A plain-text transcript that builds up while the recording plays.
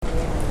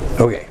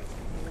Okay.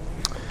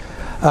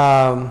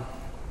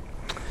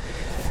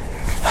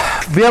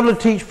 Be able to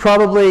teach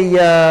probably,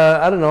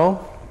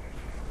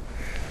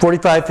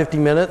 45, 50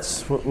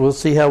 minutes. We'll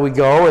see how we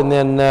go. And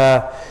then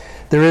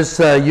there is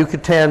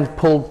Yucatan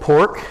pulled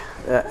pork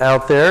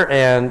out there,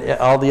 and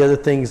all the other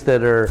things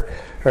that are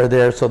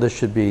there. So this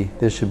should be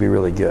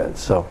really good.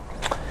 So,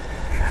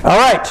 all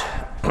right.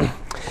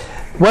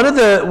 One of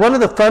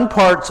the fun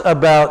parts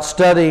about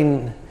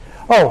studying.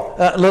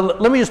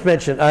 Let me just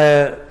mention.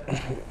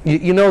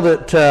 You know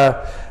that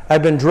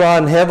I've been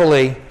drawn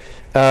heavily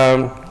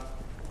from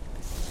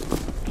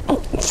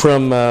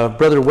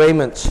Brother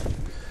Wayman's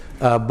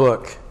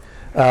book,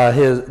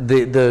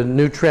 the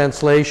new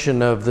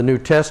translation of the New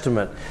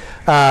Testament.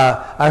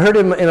 I heard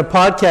him in a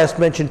podcast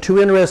mention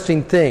two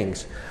interesting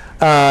things.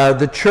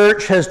 The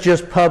church has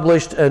just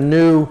published a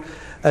new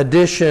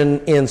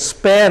edition in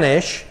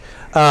Spanish,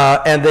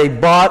 and they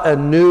bought a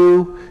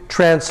new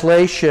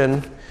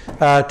translation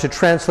to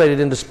translate it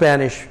into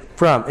Spanish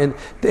from. And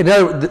in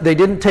other words, they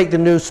didn't take the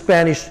new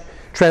Spanish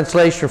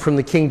translation from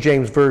the King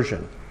James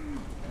Version.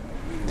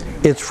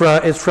 It's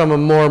from a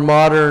more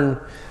modern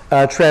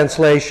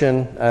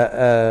translation,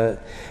 and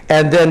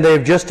then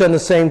they've just done the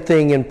same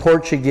thing in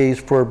Portuguese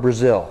for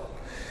Brazil.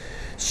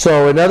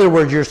 So in other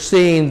words, you're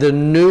seeing the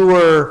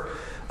newer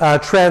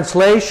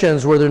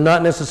translations where they're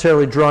not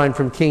necessarily drawing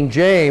from King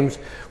James.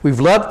 We've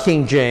loved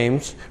King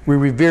James. We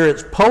revere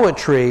its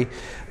poetry,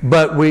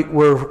 but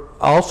we're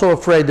also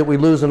afraid that we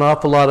lose an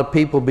awful lot of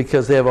people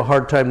because they have a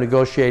hard time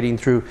negotiating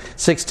through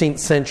 16th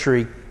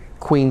century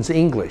Queen's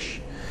English.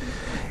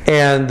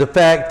 And the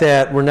fact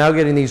that we're now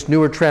getting these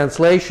newer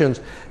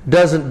translations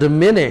doesn't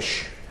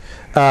diminish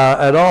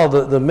at all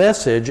the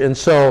message. And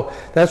so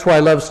that's why I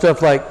love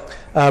stuff like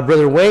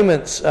Brother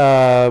Wayman's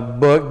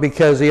book,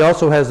 because he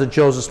also has the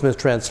Joseph Smith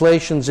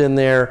translations in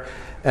there,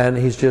 and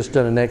he's just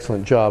done an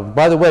excellent job.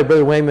 By the way,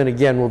 Brother Wayman,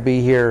 again, will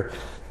be here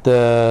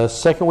the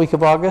second week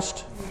of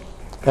August,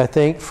 I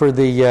think, for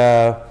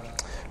the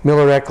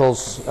Miller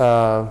Eccles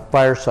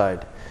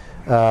fireside.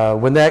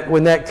 When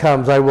that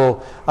comes,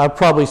 I'll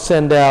probably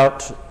send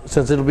out,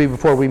 since it'll be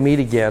before we meet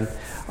again,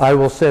 I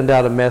will send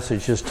out a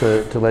message just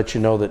to let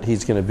you know that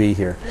he's going to be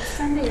here.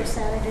 Sunday or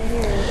Saturday?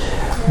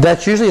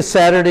 That's usually a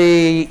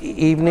Saturday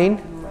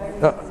evening.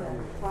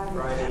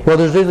 Well,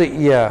 there's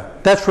usually,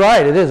 that's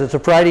right, it is. It's a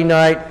Friday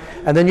night,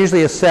 and then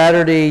usually a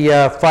Saturday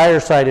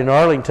fireside in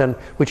Arlington,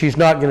 which he's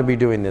not going to be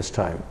doing this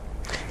time.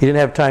 He didn't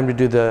have time to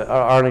do the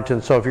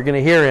Arlington, so if you're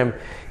going to hear him,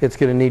 it's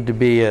going to need to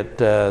be at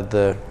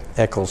the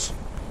Eccles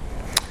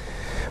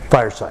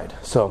fireside.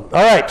 So,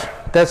 all right,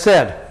 that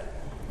said.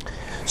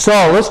 So,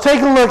 let's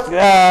take a look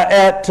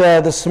at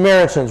the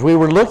Samaritans. We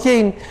were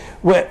looking,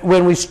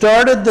 when we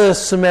started the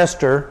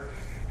semester,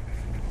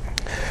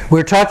 we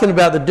were talking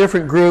about the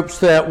different groups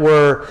that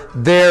were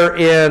there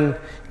in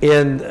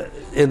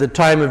the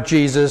time of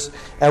Jesus.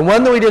 And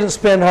one that we didn't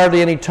spend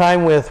hardly any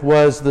time with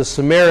was the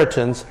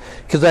Samaritans,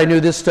 because I knew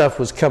this stuff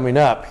was coming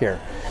up here.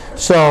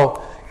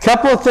 So, a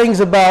couple of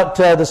things about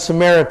the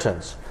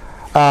Samaritans.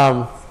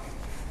 Right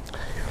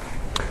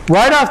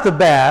off the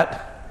bat,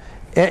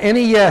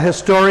 any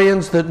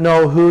historians that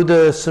know who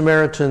the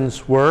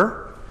Samaritans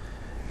were,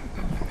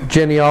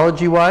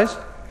 genealogy-wise?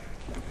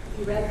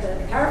 You read the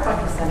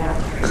PowerPoint you sent out.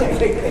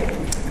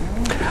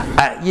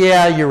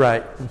 Yeah, you're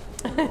right.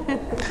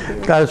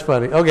 That was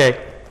funny. Okay.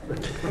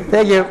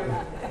 Thank you.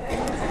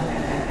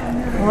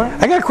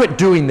 I got to quit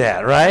doing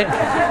that, right?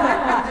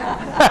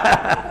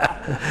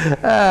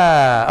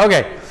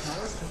 Okay.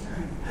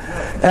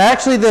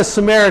 Actually, the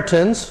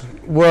Samaritans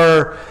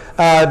were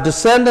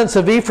descendants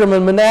of Ephraim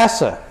and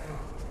Manasseh.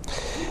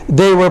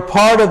 They were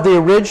part of the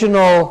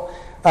original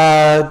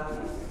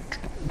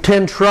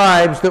 10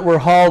 tribes that were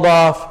hauled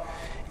off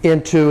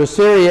into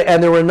Assyria,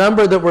 and there were a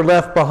number that were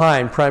left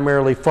behind,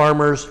 primarily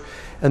farmers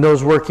and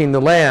those working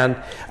the land.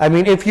 I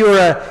mean, if you're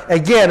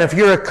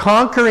a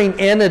conquering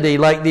entity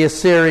like the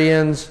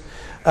Assyrians,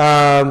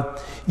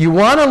 you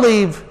want to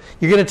leave.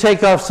 You're going to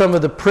take off some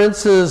of the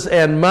princes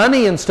and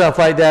money and stuff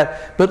like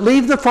that, but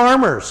leave the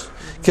farmers,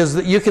 because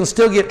you can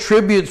still get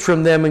tributes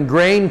from them and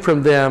grain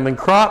from them and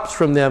crops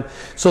from them.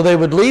 So they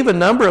would leave a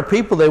number of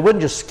people. They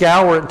wouldn't just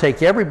scour it and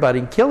take everybody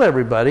and kill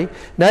everybody.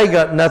 Now you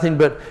got nothing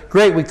but,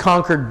 great, we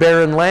conquered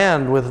barren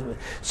land.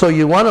 So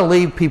you want to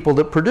leave people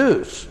that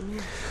produce.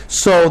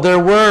 So there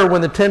were,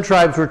 when the 10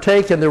 tribes were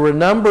taken, there were a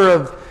number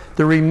of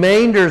the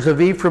remainders of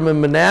Ephraim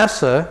and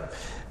Manasseh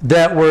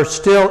that were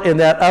still in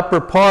that upper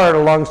part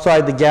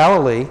alongside the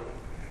Galilee.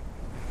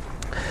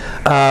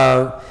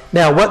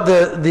 Now, what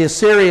the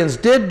Assyrians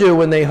did do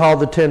when they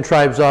hauled the 10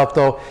 tribes off,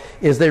 though,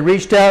 is they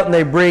reached out and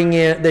they bring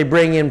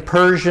in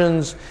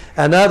Persians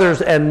and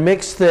others and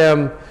mix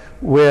them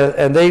with,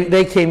 and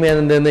they came in,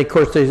 and then they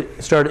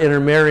started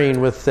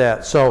intermarrying with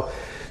that. So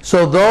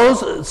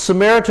those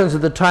Samaritans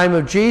at the time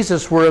of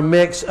Jesus were a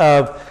mix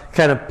of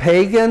kind of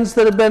pagans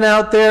that had been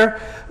out there,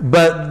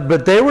 but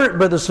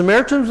the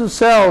Samaritans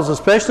themselves,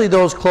 especially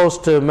those close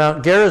to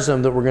Mount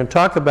Gerizim that we're going to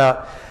talk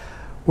about,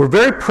 were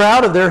very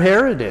proud of their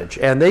heritage,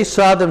 and they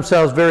saw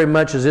themselves very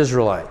much as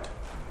Israelite.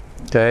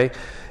 Okay,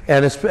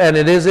 And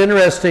it is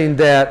interesting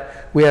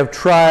that we have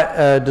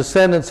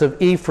descendants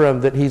of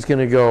Ephraim that he's going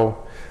to go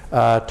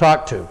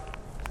talk to.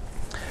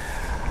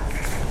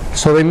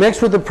 So they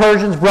mixed with the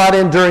Persians brought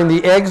in during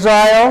the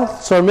exile.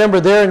 So remember,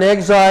 they're in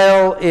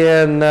exile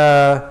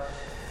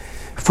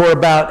for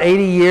about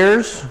 80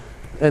 years.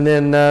 And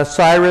then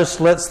Cyrus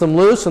lets them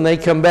loose and they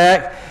come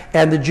back.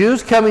 And the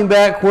Jews coming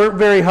back weren't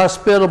very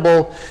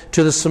hospitable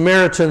to the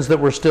Samaritans that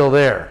were still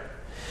there,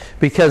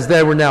 because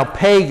they were now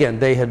pagan.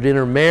 They had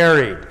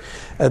intermarried.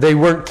 They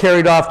weren't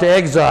carried off to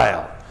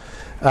exile.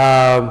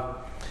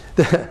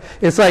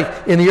 It's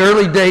like in the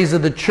early days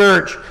of the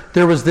church,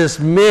 there was this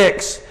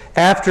mix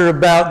after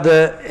about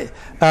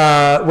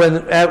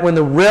when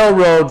the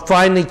railroad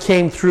finally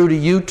came through to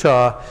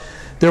Utah.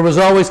 There was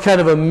always kind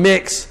of a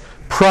mix,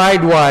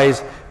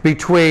 pride-wise,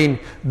 between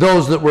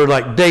those that were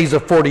like Days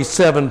of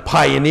 47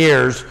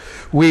 pioneers.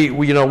 We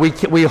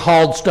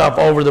hauled stuff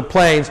over the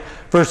plains,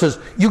 versus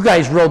you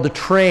guys rode the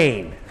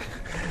train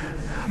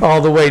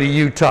all the way to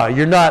Utah.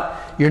 You're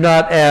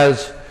not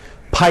as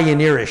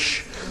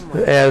pioneerish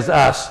as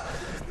us.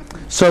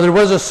 So there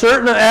was a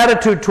certain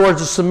attitude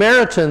towards the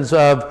Samaritans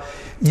of,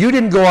 you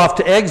didn't go off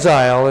to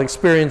exile and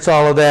experience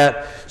all of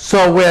that.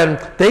 So when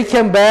they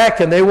come back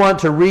and they want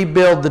to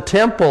rebuild the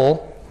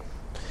temple,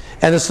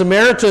 and the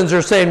Samaritans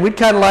are saying, we'd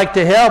kind of like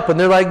to help, and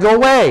they're like, go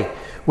away.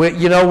 We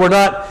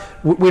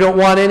don't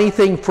want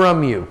anything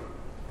from you.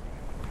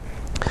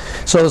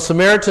 So the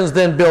Samaritans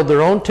then build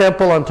their own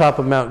temple on top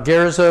of Mount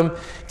Gerizim,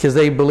 because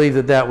they believed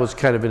that was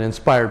kind of an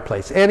inspired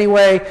place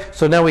anyway.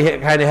 So now we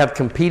kind of have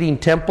competing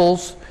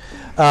temples.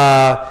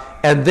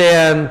 And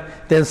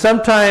then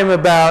sometime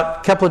about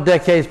a couple of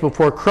decades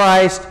before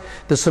Christ,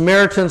 the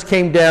Samaritans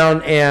came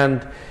down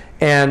and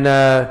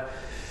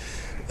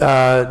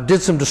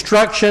did some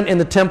destruction in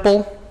the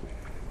temple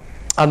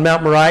on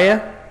Mount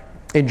Moriah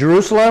in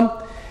Jerusalem,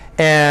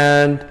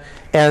 and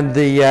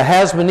the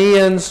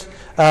Hasmoneans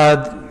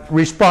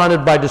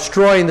responded by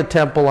destroying the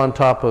temple on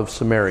top of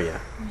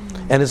Samaria,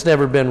 and it's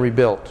never been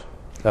rebuilt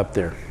up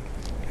there.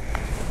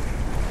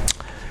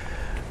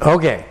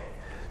 Okay,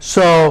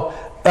 so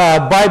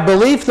by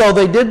belief, though,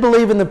 they did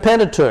believe in the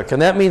Pentateuch,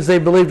 and that means they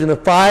believed in the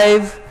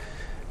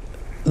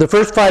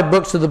first 5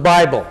 books of the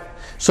Bible.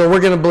 So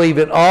we're going to believe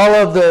in all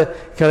of the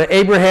kind of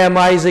Abraham,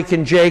 Isaac,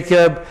 and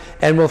Jacob,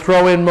 and we'll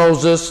throw in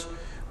Moses.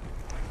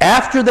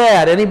 After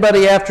that,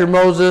 anybody after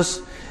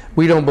Moses,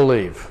 we don't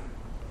believe.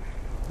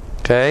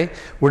 Okay?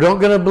 We're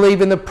not going to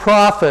believe in the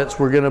prophets.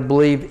 We're going to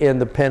believe in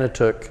the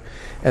Pentateuch.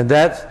 And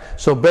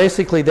so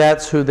basically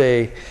that's who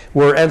they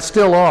were and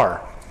still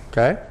are.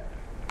 Okay?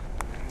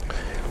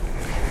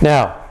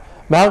 Now,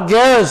 Mount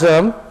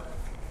Gerizim,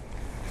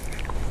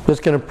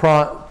 just going to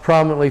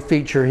prominently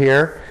feature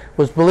here,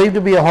 was believed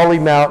to be a holy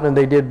mountain, and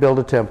they did build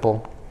a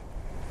temple.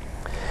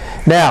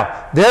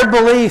 Now, their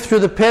belief through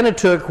the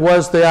Pentateuch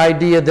was the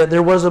idea that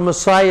there was a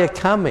Messiah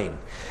coming,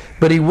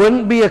 but he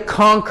wouldn't be a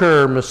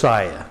conqueror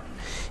Messiah.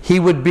 He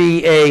would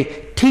be a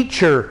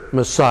teacher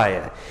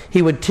Messiah.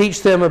 He would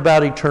teach them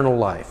about eternal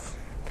life.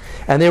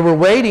 And they were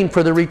waiting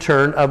for the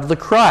return of the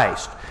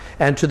Christ.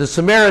 And to the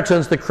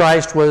Samaritans, the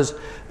Christ was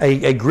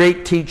a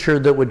great teacher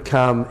that would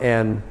come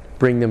and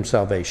bring them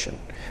salvation,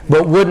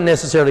 but wouldn't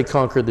necessarily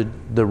conquer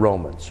the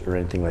Romans or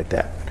anything like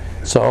that.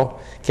 So,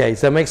 okay,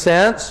 does that make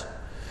sense?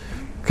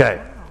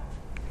 Okay.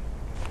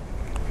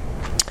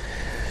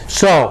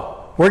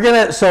 So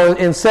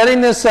in setting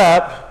this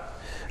up,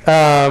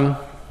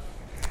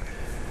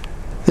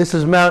 this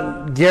is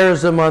Mount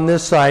Gerizim on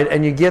this side,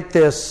 and you get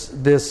this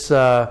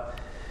the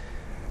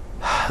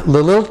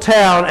little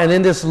town, and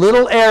in this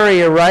little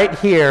area right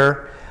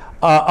here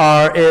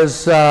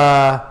is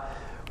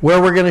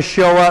where we're going to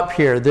show up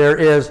here. There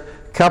is a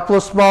couple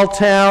of small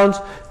towns.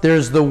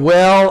 There's the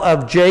well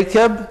of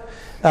Jacob,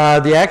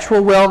 the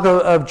actual well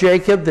of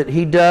Jacob that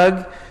he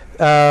dug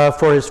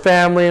for his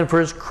family and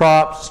for his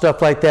crops,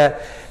 stuff like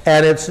that.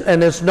 And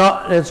it's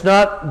not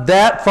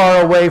that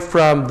far away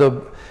from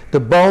the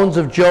bones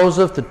of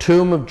Joseph, the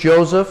tomb of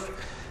Joseph,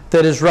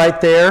 that is right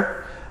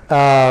there.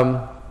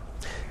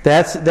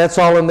 That's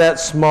all in that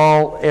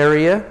small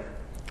area.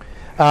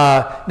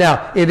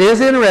 Now, it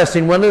is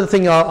interesting. One other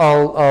thing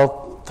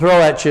I'll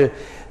throw at you.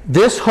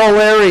 This whole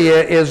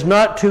area is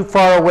not too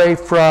far away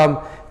from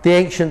the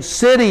ancient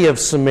city of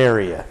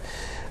Samaria.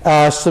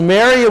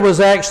 Samaria was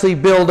actually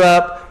built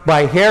up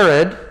by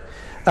Herod.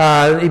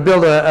 He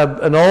built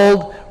an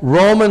old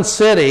Roman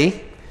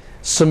city,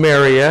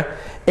 Samaria,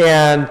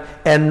 and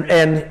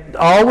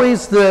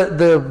always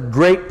the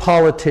great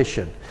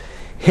politician.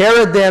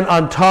 Herod then,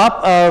 on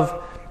top of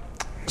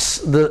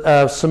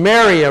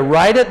Samaria,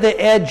 right at the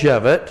edge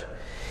of it,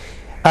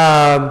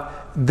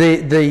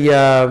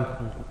 the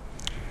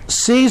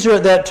Caesar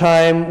at that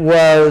time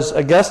was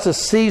Augustus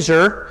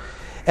Caesar,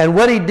 and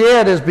what he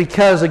did is,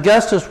 because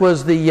Augustus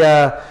was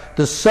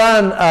the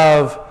son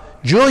of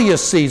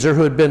Julius Caesar,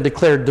 who had been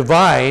declared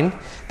divine,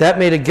 that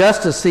made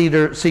Augustus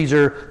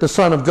Caesar the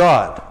son of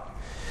God.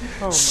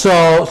 Oh.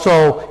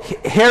 So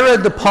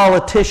Herod the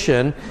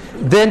politician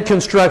then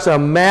constructs a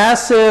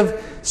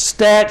massive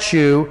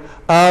statue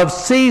of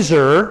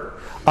Caesar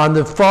on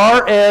the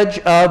far edge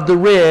of the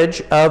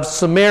ridge of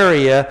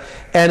Samaria,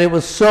 and it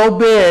was so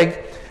big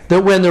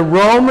that when the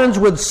Romans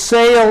would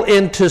sail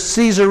into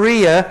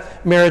Caesarea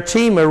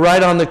Maritima,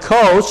 right on the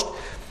coast,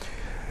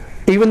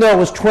 even though it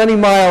was 20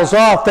 miles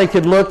off, they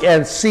could look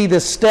and see the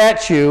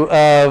statue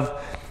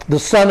of the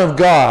Son of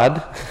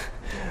God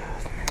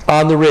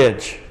on the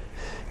ridge.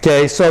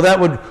 Okay, so that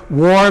would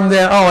warm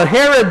them. Oh, and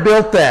Herod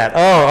built that.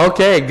 Oh,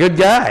 okay, good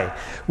guy.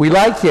 We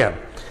like him.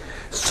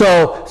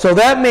 So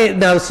that made,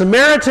 now the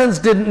Samaritans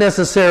didn't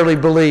necessarily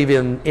believe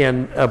in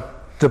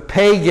the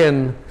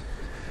pagan.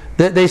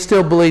 They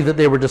still believed that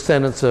they were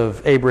descendants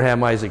of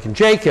Abraham, Isaac, and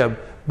Jacob,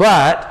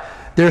 but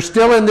they're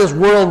still in this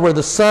world where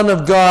the Son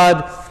of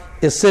God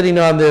is sitting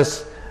on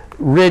this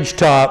ridge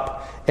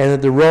top, and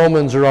that the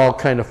Romans are all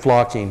kind of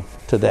flocking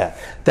to that.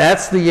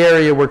 That's the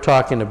area we're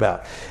talking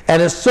about.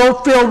 And it's so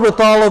filled with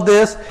all of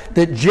this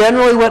that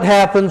generally what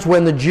happens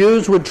when the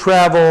Jews would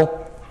travel,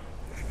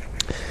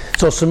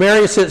 so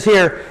Samaria sits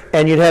here,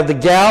 and you'd have the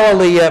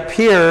Galilee up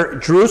here,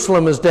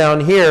 Jerusalem is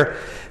down here.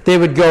 They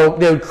would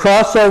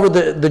cross over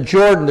the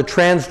Jordan, the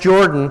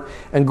Transjordan,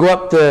 and go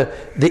up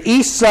the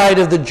east side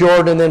of the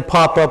Jordan, and then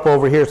pop up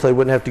over here, so they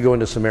wouldn't have to go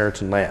into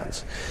Samaritan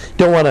lands.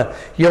 You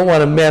don't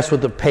want to mess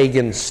with the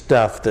pagan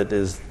stuff that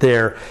is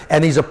there,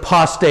 and these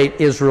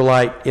apostate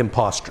Israelite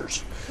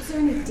imposters. Is there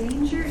any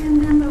danger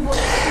in them?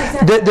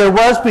 There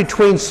was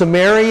between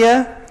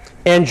Samaria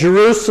and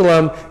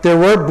Jerusalem. There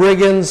were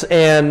brigands,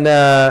 and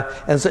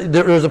so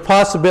there was a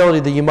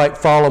possibility that you might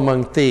fall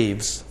among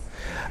thieves,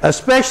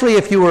 especially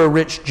if you were a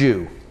rich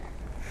Jew.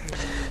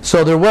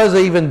 So there was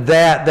even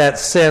that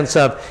sense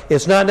of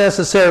it's not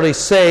necessarily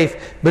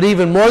safe, but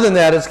even more than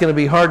that, it's going to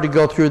be hard to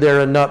go through there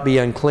and not be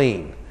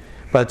unclean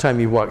by the time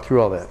you walk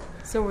through all that.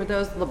 So were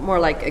those more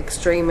like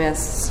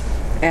extremists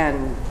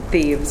and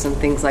thieves and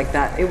things like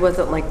that? It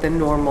wasn't like the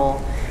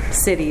normal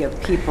city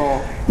of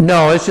people.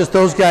 No, it's just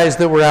those guys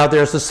that were out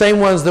there. It's the same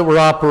ones that were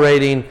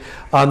operating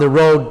on the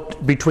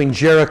road between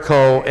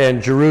Jericho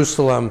and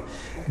Jerusalem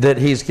that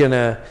he's going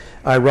to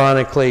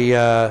ironically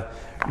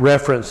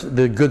reference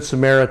the Good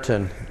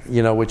Samaritan,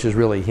 which is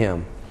really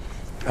him.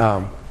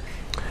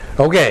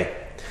 Okay,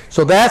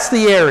 so that's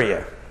the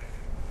area.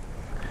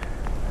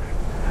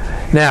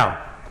 Now,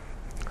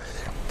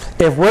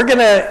 if we're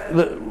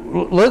gonna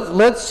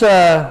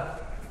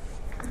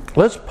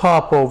let's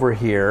pop over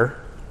here.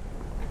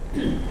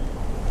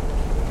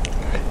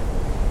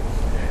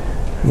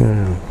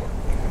 I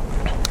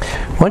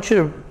want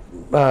you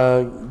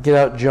to get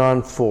out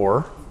John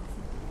 4.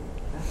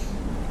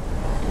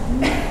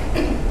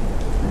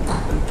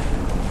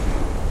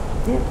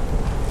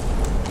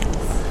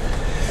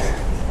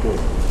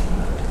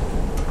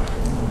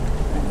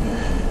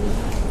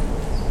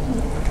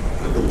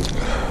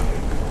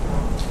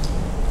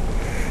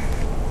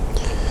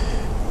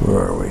 Where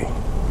are we?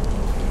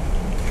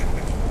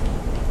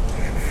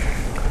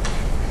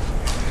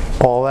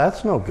 Oh,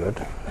 that's no good.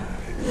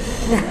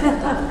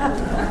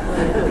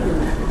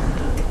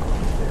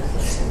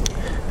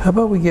 How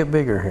about we get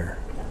bigger here?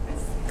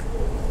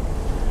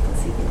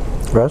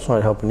 That's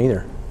not helping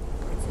either.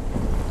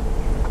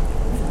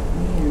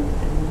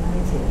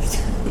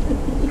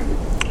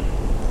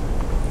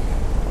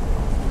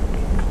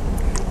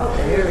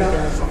 Here we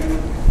go.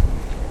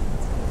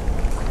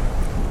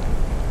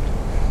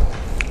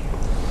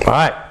 All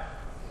right.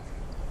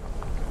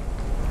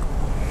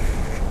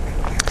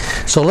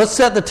 So let's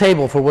set the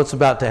table for what's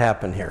about to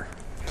happen here.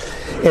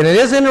 And it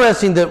is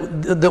interesting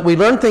that we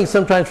learn things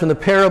sometimes from the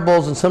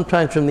parables and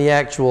sometimes from the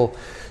actual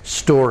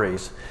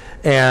stories.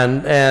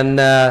 And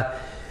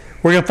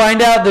we're going to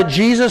find out that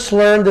Jesus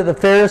learned that the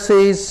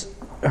Pharisees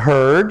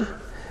heard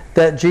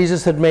that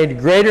Jesus had made a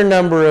greater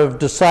number of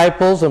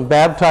disciples and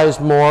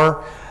baptized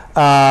more.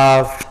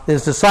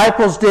 His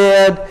disciples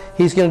did.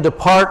 He's going to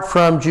depart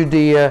from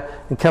Judea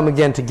and come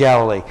again to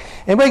Galilee.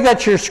 Anybody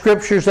got your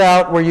scriptures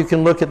out where you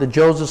can look at the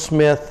Joseph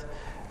Smith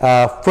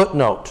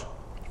footnote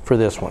for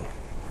this one?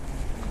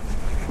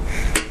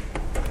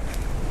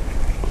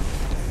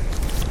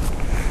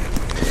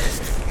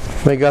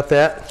 Anybody got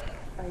that?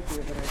 I do,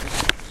 but I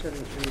just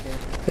shouldn't read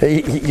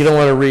it. You don't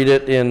want to read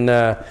it in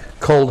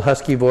cold,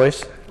 husky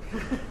voice?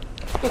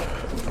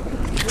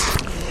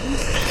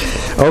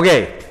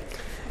 Okay.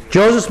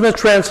 Joseph Smith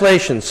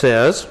translation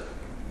says,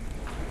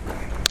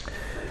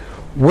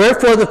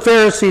 "Wherefore the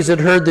Pharisees had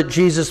heard that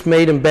Jesus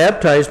made and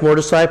baptized more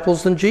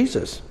disciples than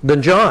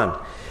John.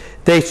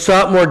 They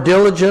sought more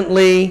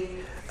diligently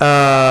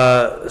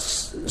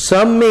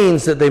some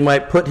means that they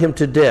might put him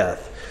to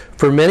death.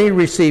 For many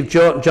received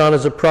John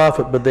as a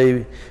prophet, but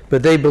they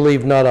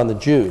believed not on the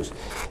Jews."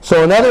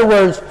 So in other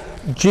words,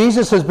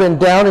 Jesus has been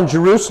down in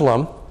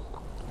Jerusalem,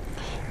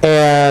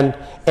 and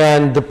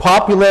the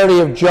popularity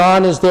of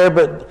John is there,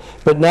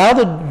 but now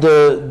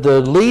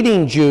the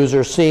leading Jews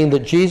are seeing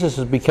that Jesus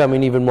is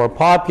becoming even more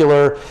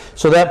popular,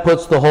 so that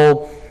puts the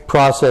whole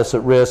process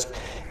at risk.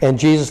 And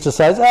Jesus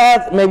decides,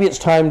 maybe it's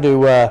time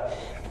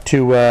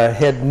to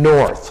head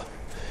north.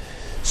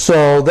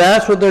 So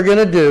that's what they're going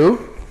to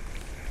do.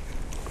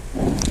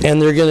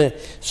 And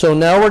so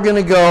now we're going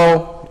to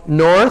go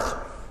north.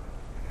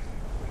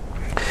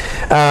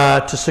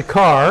 to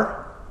Sychar.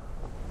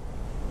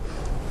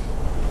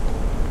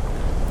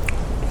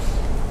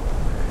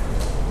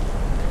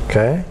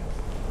 Okay.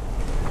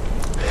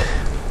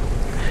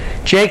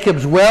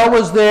 Jacob's well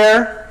was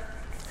there,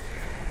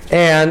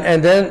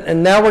 and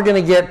now we're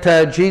going to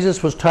get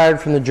Jesus was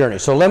tired from the journey.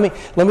 So let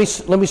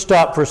me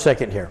stop for a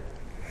second here.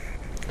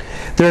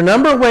 There are a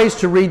number of ways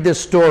to read this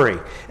story,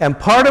 and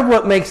part of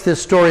what makes this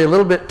story a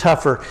little bit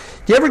tougher.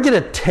 Do you ever get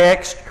a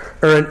text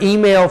or an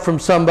email from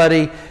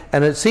somebody,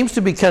 and it seems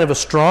to be kind of a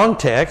strong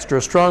text or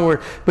a strong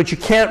word, but you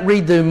can't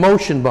read the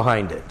emotion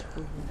behind it?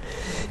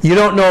 You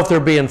don't know if they're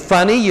being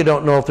funny. You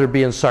don't know if they're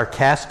being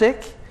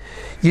sarcastic.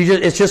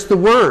 It's just the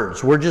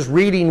words. We're just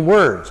reading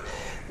words.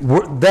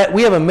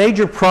 We have a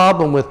major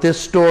problem with this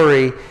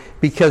story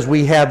because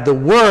we have the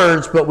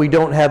words, but we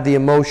don't have the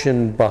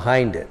emotion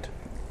behind it.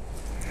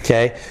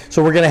 Okay?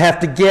 So we're going to have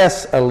to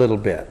guess a little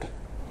bit.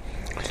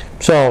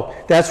 So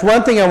that's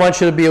one thing I want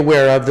you to be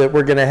aware of, that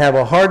we're going to have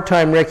a hard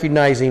time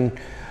recognizing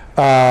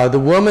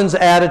the woman's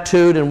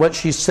attitude and what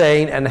she's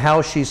saying and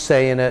how she's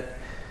saying it.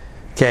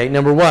 Okay,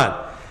 number one.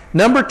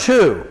 Number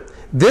two,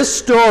 this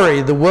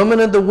story, the woman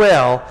at the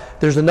well,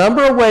 there's a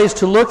number of ways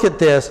to look at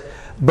this,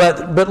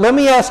 but let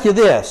me ask you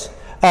this.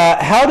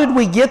 How did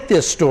we get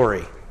this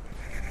story?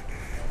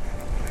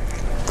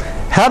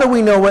 How do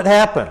we know what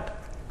happened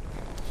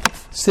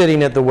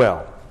sitting at the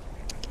well?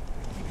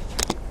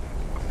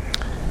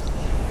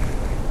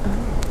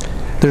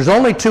 There's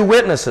only two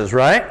witnesses,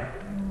 right?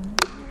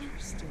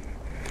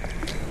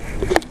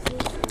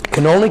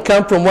 Can only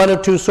come from one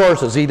of two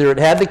sources. Either it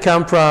had to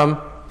come from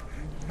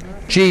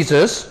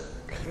Jesus,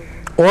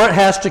 or it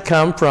has to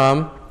come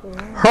from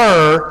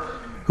her,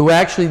 who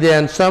actually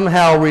then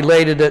somehow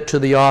related it to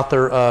the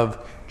author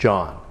of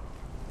John.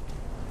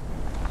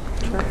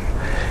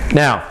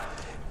 Now,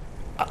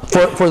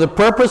 for the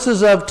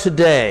purposes of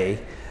today,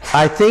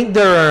 I think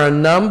there are a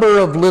number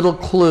of little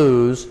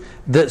clues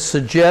that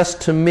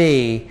suggest to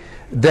me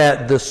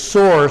that the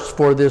source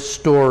for this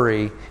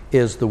story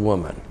is the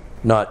woman,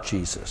 not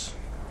Jesus.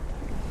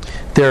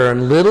 There are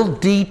little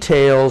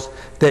details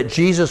that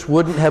Jesus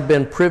wouldn't have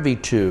been privy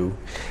to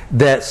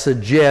that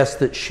suggest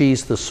that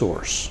she's the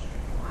source.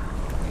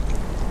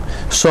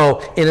 So,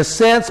 in a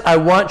sense, I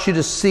want you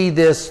to see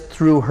this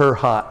through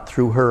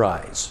her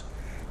eyes,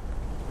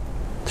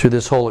 through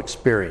this whole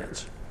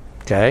experience.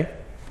 Okay?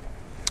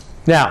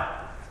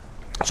 Now,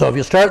 so if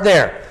you start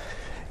there,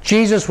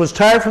 Jesus was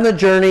tired from the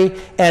journey,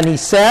 and he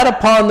sat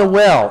upon the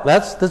well.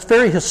 That's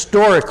very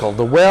historical.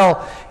 The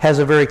well has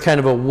a very kind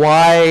of a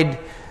wide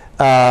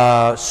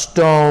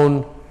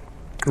stone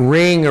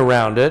ring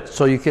around it,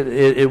 so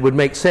it would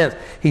make sense.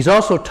 He's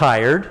also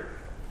tired.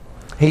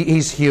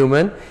 He's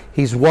human.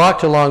 He's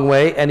walked a long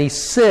way, and he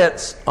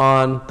sits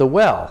on the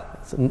well.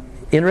 It's an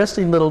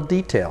interesting little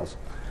details.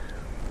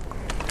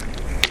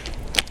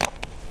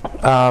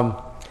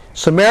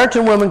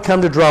 Samaritan women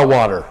come to draw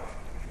water.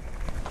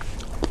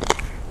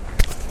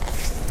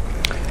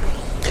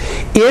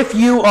 If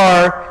you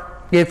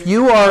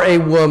are a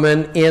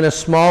woman in a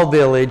small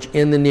village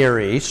in the Near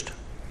East,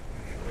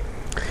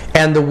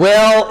 and the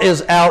well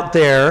is out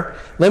there,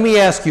 let me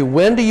ask you,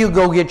 when do you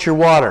go get your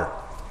water?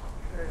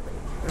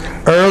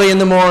 Early in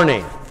the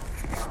morning.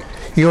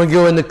 You want to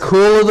go in the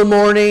cool of the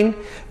morning,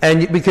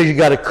 and because you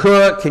got to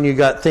cook and you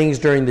got things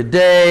during the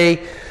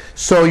day,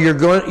 so you're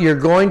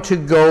going to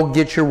go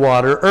get your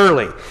water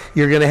early.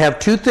 You're going to have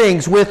two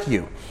things with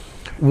you.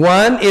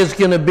 One is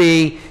going to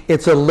be,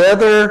 it's a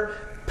leather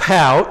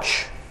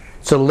pouch,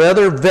 it's a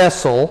leather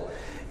vessel,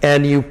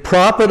 and you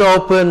prop it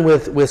open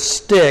with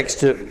sticks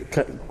to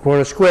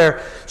corner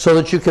square so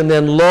that you can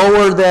then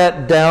lower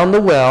that down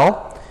the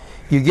well.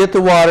 You get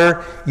the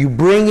water, you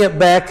bring it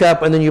back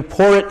up, and then you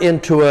pour it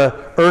into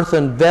a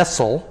earthen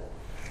vessel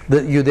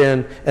that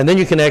and then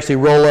you can actually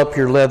roll up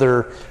your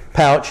leather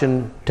pouch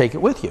and take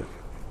it with you.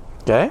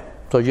 Okay?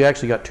 So you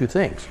actually got two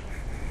things.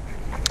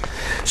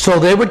 So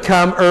they would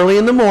come early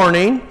in the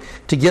morning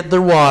to get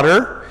their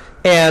water.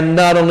 And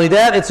not only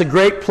that, it's a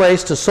great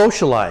place to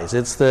socialize.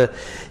 Here's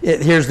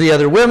the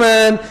other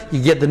women.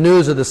 You get the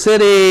news of the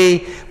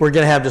city. We're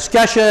going to have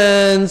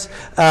discussions.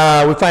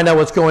 We find out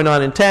what's going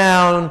on in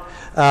town.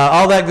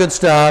 All that good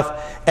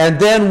stuff. And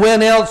then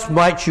when else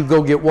might you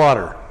go get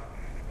water?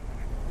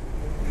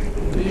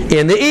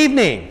 In the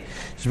evening.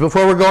 Just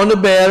before we're going to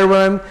bed, or when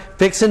I'm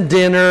fixing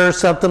dinner or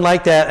something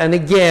like that. And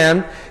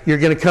again, you're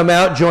going to come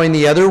out, join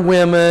the other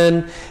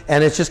women,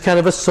 and it's just kind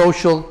of a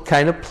social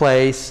kind of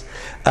place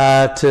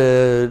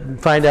to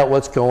find out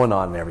what's going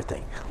on and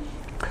everything.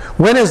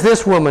 When is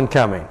this woman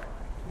coming?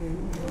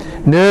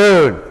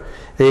 Noon.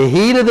 The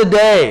heat of the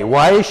day.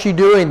 Why is she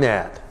doing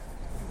that?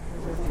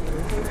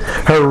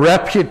 Her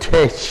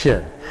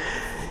reputation.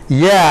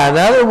 Yeah, in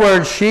other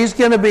words, she's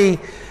going to be,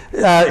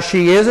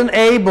 she isn't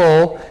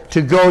able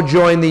to go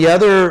join the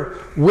other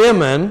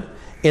women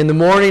in the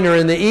morning or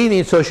in the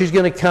evening, so she's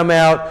going to come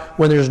out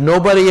when there's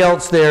nobody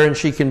else there, and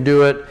she can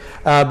do it.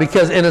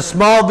 Because in a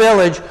small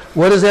village,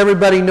 what does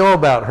everybody know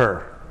about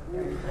her?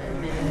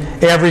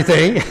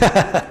 Everything.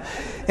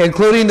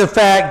 including the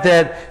fact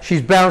that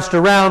she's bounced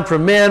around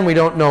from men. We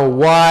don't know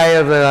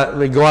why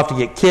they go off to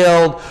get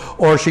killed,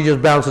 or she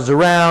just bounces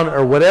around,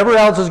 or whatever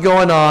else is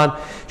going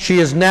on. She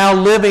is now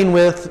living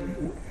with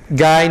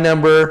guy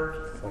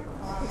number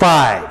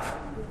 5.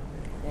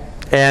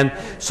 And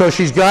so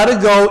she's got to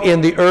go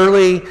in the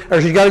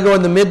she's got to go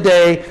in the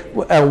midday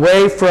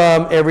away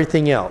from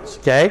everything else,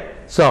 okay?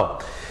 So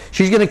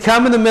she's going to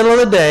come in the middle of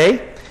the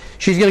day.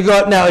 She's going to go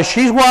up. Now, as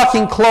she's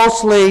walking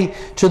closely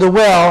to the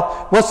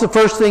well, what's the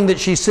first thing that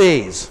she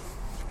sees?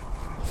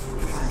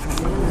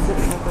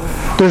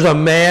 There's a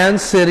man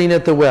sitting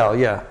at the well,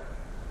 yeah.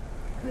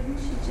 Couldn't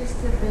she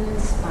just have been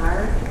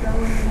inspired to go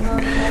in the middle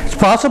of the night? It's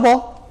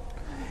possible.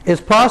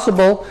 It's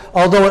possible,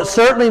 although it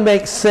certainly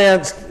makes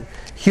sense,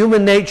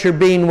 human nature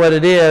being what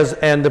it is,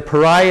 and the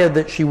pariah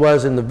that she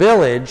was in the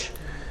village,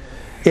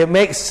 it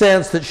makes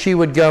sense that she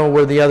would go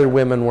where the other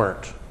women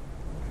weren't.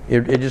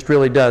 It just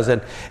really does.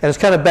 And it's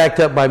kind of backed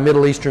up by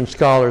Middle Eastern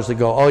scholars that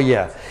go, oh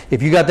yeah,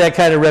 if you got that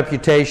kind of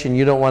reputation,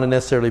 you don't want to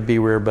necessarily be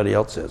where everybody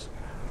else is.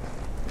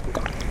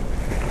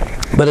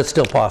 But it's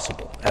still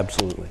possible,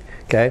 absolutely.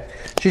 Okay?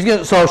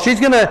 So she's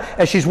going to,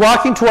 as she's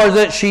walking towards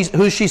it,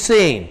 who's she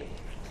seeing?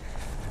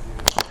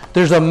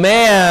 There's a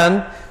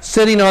man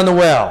sitting on the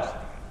well.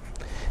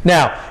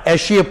 Now, as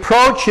she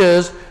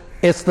approaches,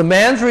 it's the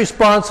man's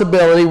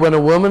responsibility when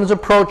a woman's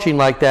approaching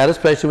like that,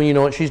 especially when you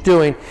know what she's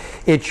doing.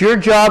 It's your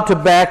job to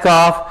back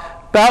off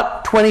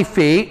about 20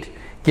 feet,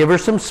 give her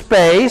some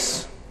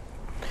space,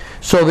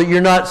 so that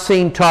you're not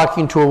seen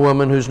talking to a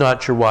woman who's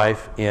not your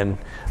wife in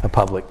a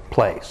public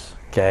place.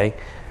 Okay?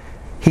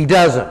 He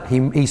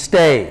doesn't. He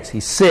stays. He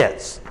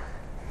sits.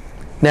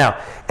 Now,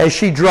 as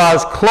she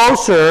draws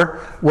closer,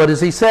 what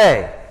does he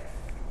say?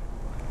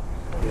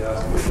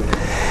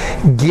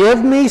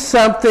 Give me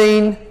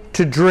something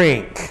to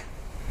drink.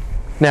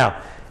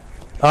 Now,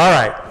 all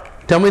right,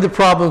 tell me the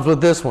problems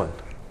with this one.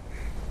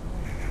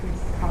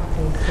 He's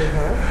talking to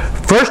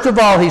her. First of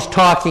all, he's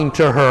talking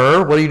to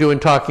her. What are you doing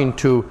talking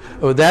to?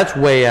 Oh, that's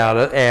way out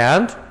of.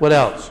 And what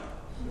else?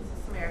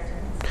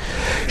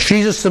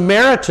 She's a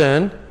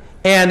Samaritan,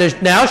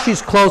 and now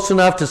she's close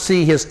enough to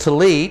see his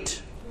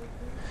tallit.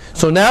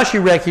 So now she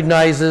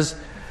recognizes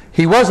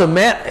he was a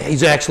man.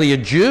 He's actually a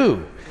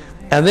Jew.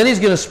 And then he's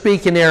going to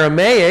speak in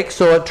Aramaic,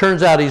 so it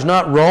turns out he's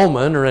not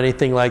Roman or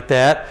anything like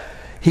that.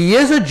 He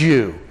is a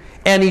Jew,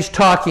 and he's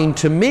talking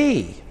to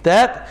me.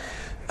 And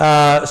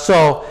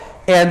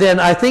then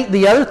I think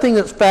the other thing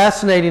that's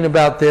fascinating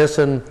about this,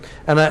 and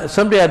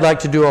someday I'd like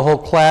to do a whole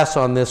class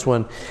on this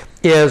one,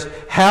 is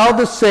how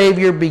the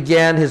Savior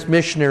began his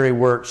missionary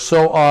work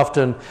so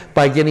often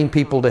by getting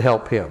people to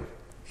help him.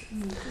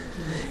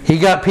 He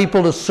got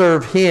people to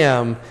serve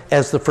him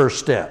as the first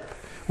step.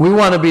 We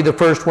want to be the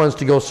first ones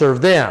to go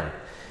serve them.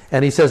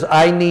 And he says,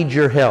 I need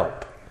your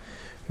help,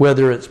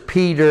 whether it's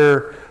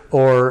Peter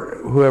or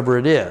whoever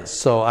it is.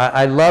 So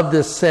I love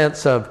this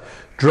sense of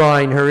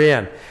drawing her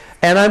in.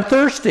 And I'm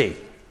thirsty.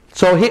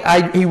 So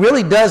he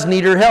really does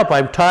need her help.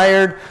 I'm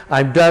tired.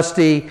 I'm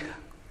dusty.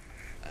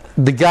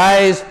 The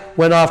guys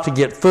went off to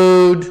get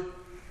food.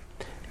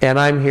 And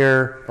I'm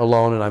here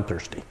alone and I'm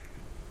thirsty.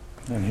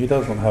 And he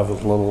doesn't have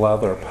his little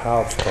leather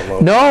pouch to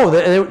load.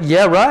 No,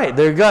 yeah, right.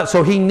 There you go.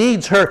 So he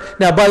needs her.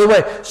 Now, by the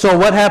way, so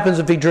what happens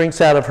if he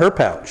drinks out of her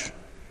pouch?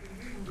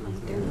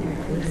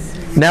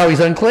 Now he's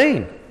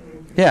unclean.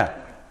 Yeah.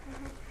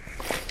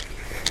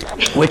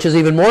 Which is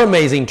even more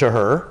amazing to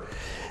her,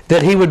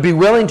 that he would be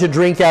willing to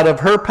drink out of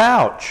her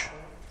pouch.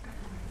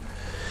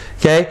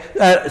 Okay?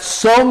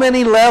 So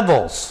many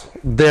levels.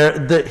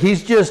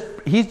 He's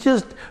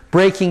just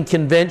breaking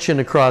convention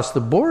across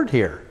the board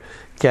here.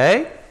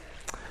 Okay?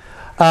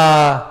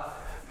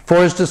 For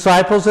his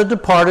disciples had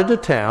departed to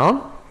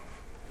town,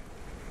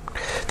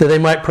 that they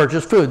might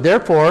purchase food.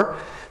 Therefore,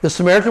 the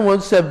Samaritan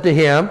woman said to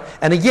him,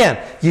 and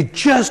again, you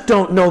just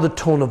don't know the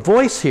tone of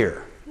voice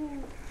here.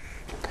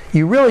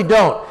 You really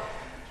don't.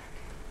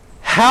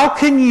 How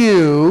can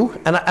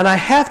you, and I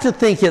have to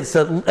think it's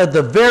at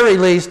the very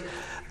least,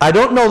 I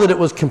don't know that it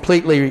was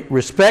completely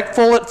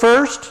respectful at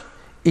first.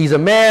 He's a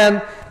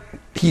man,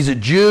 he's a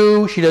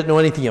Jew, she doesn't know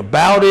anything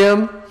about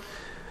him.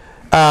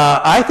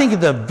 I think at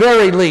the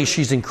very least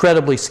she's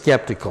incredibly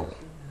skeptical.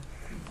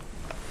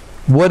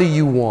 What do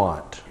you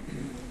want?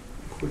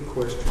 Quick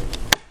question.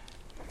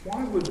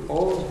 Why would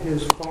all of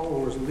his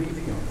followers leave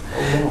him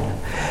alone?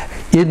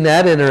 Isn't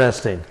that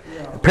interesting?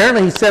 Yeah.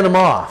 Apparently he sent them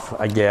off,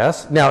 I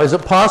guess. Now, is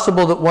it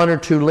possible that one or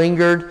two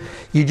lingered?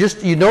 You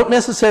don't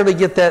necessarily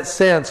get that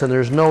sense, and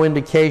there's no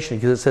indication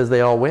because it says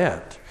they all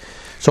went.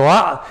 So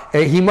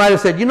he might have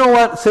said, you know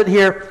what, sit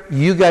here,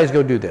 you guys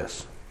go do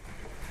this.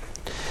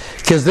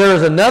 Because there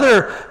is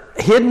another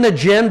hidden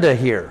agenda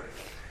here.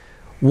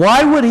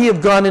 Why would he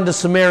have gone into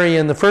Samaria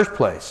in the first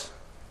place?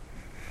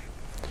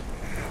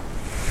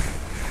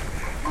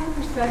 One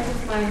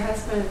perspective my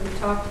husband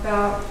talked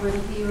about when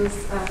he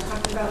was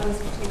talking about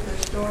this particular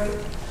story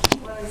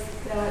was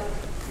that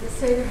the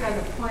Savior had an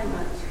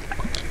appointment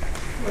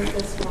with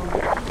this woman. He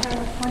had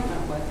an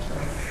appointment with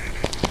her.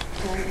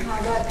 And how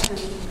that can,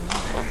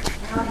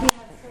 how he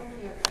had so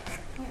many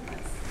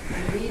appointments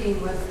and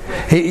meeting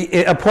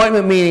with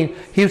Appointment meeting,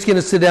 he was going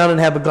to sit down and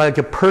have like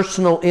a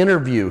personal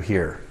interview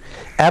here.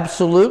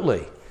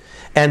 Absolutely.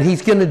 And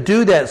he's going to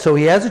do that, so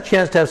he has a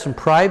chance to have some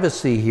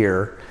privacy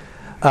here.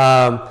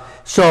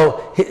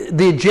 So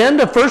the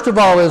agenda, first of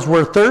all, is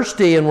we're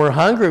thirsty and we're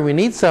hungry, we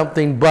need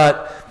something,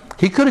 but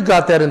he could have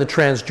got that in the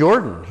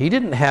Transjordan. He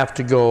didn't have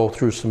to go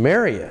through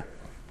Samaria.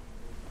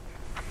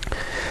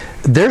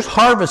 There's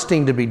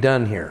harvesting to be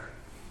done here.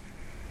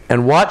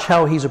 And watch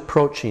how he's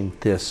approaching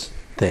this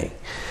thing.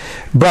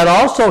 But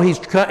also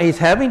he's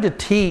having to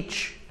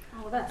teach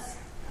all of us.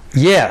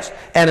 Yes,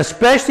 and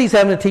especially he's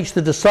having to teach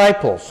the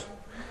disciples,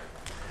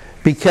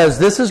 because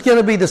this is going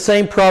to be the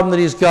same problem that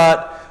he's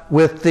got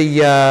with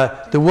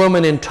the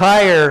woman in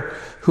Tyre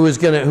who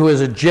is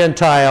a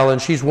Gentile,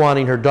 and she's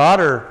wanting her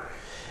daughter,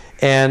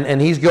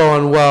 and he's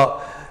going,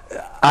 well,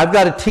 I've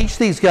got to teach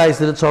these guys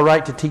that it's all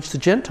right to teach the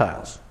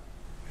Gentiles.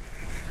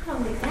 Not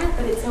only that,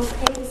 but it's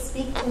okay to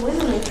speak to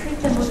women and treat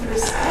them with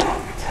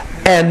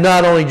respect. And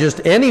not only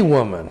just any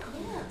woman.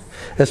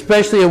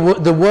 Especially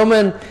the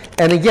woman,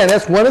 and again,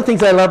 that's one of the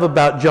things I love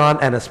about John,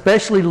 and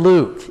especially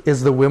Luke,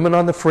 is the women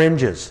on the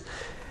fringes.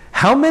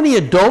 How many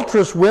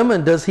adulterous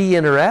women does he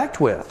interact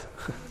with?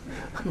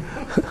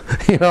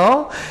 You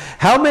know?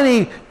 How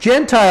many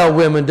Gentile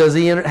women does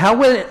he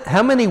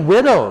how many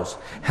widows?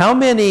 How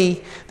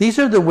many? These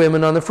are the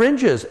women on the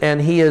fringes,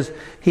 and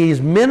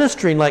he's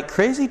ministering like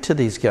crazy to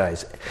these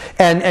guys.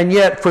 And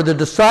yet, for the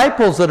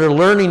disciples that are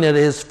learning at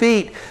his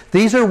feet,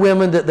 these are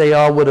women that they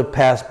all would have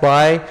passed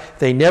by.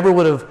 They never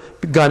would have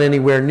gone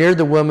anywhere near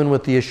the woman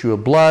with the issue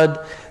of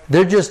blood.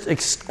 They're just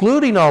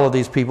excluding all of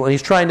these people, and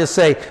he's trying to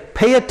say,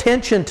 pay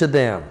attention to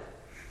them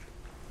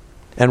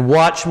and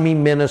watch me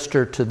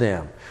minister to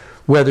them.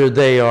 Whether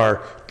they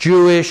are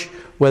Jewish,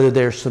 whether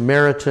they're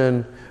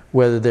Samaritan,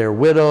 whether they're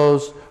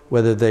widows,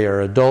 whether they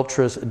are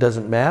adulterous, it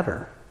doesn't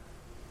matter.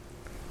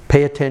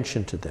 Pay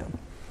attention to them.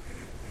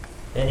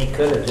 And he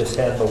could have just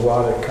had the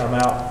water come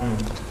out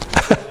and...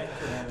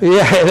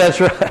 Yeah, that's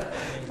right.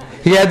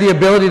 He had the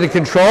ability to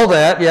control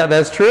that. Yeah,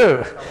 that's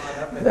true.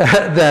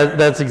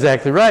 That's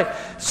exactly right.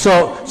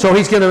 So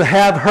he's going to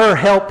have her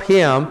help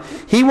him.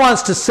 He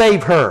wants to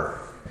save her.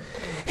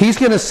 He's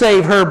going to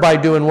save her by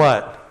doing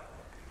what?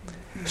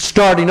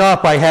 Starting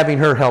off by having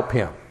her help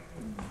him.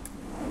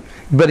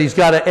 But he's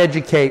got to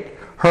educate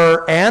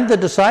her and the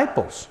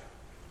disciples.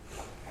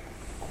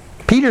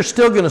 Peter's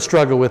still going to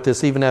struggle with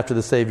this even after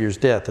the Savior's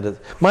death. That it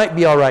might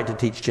be all right to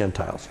teach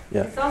Gentiles.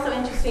 Yeah. It's also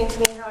interesting to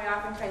me how he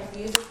oftentimes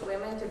uses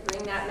women to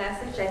bring that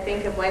message. I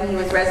think of when he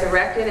was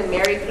resurrected and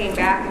Mary came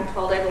back and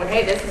told everyone,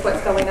 hey, this is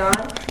what's going on.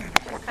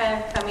 Just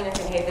kind of coming and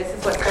saying, hey, this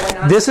is what's going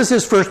on. This is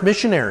his first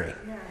missionary.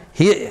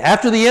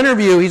 After the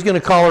interview, he's going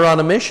to call her on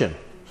a mission.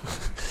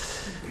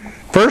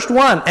 First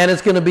one, and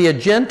it's going to be a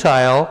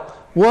Gentile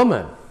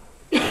woman.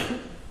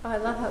 I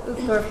love how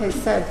Uchtdorf has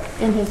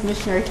said in his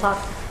missionary talk,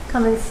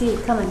 come and see,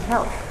 come and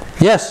help.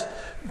 Yes,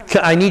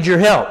 I need your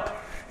help.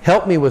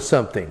 Help me with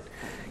something.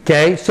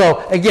 Okay,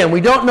 so again,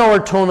 we don't know her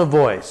tone of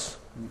voice.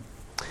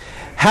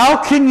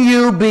 How can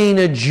you, being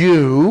a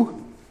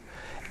Jew,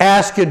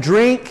 ask a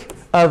drink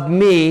of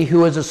me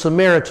who is a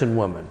Samaritan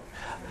woman?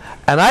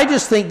 And I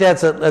just think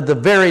that's at the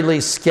very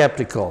least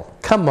skeptical.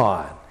 Come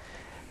on.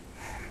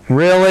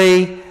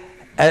 Really?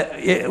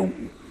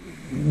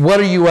 What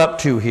are you up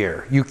to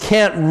here? You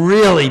can't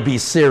really be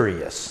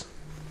serious.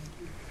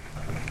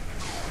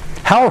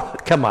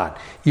 Come on.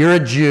 You're a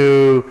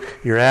Jew.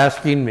 You're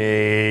asking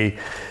me.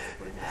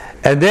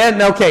 And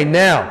then, okay,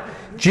 now,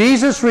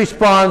 Jesus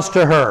responds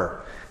to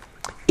her.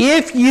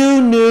 If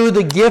you knew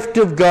the gift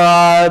of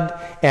God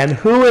and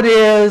who it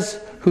is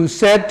who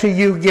said to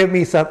you, give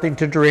me something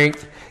to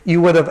drink, you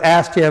would have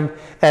asked him,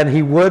 and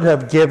he would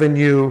have given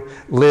you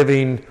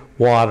living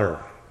water.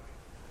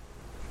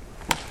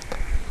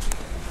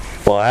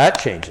 Well, that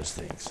changes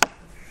things.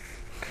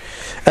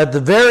 At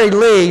the very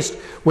least,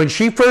 when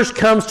she first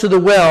comes to the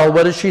well,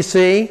 what does she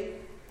see?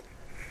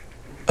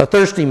 A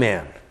thirsty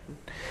man.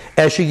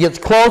 As she gets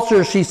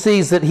closer, she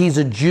sees that he's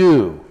a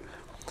Jew.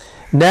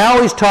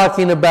 Now he's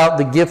talking about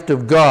the gift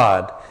of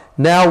God.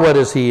 Now what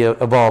has he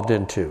evolved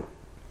into?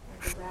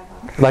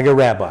 Like a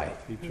rabbi.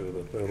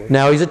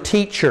 Now he's a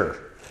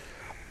teacher.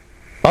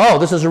 Oh,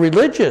 this is a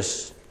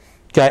religious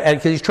guy,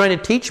 because he's trying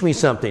to teach me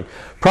something.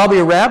 Probably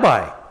a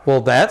rabbi.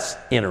 Well, that's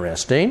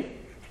interesting.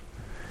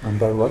 And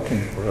they're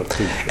looking for a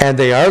teacher. And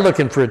they are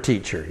looking for a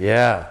teacher,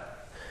 yeah.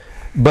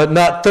 But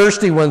not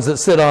thirsty ones that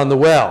sit on the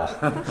well,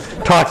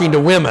 talking to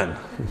women.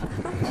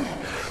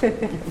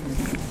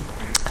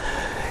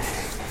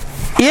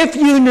 If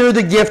you knew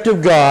the gift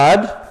of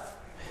God,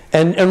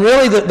 and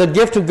really the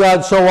gift of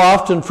God so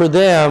often for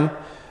them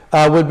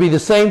would be the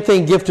same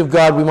thing, gift of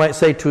God, we might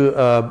say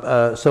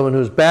to someone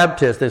who's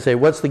Baptist, they say,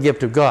 what's the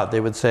gift of God?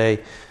 They would say,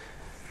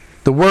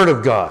 the Word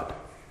of God.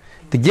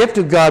 The gift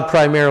of God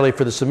primarily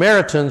for the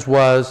Samaritans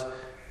was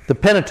the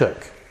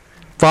Pentateuch.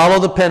 Follow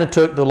the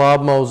Pentateuch, the law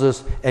of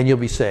Moses, and you'll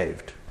be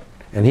saved.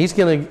 And he's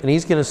going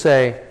to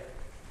say,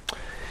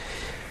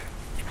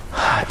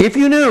 if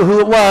you knew who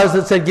it was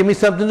that said, give me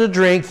something to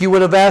drink, you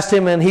would have asked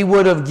him, and he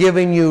would have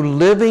given you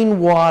living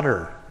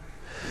water.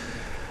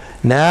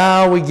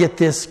 Now we get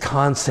this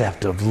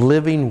concept of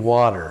living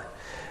water.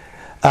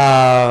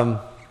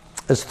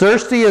 As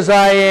thirsty as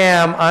I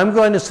am, I'm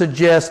going to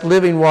suggest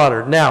living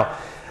water. Now,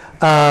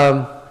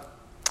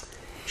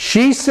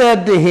 she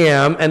said to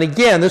him, and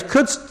again, this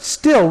could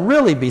still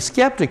really be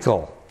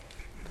skeptical.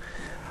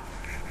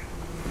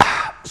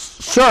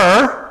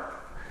 Sir,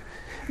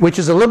 which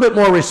is a little bit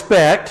more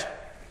respect,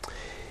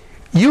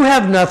 you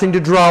have nothing to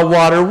draw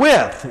water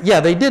with. Yeah,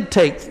 they did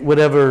take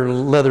whatever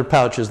leather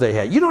pouches they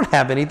had. You don't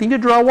have anything to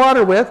draw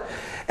water with,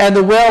 and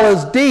the well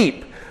is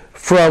deep.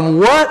 From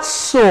what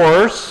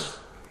source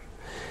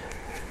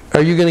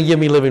are you going to give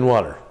me living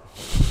water?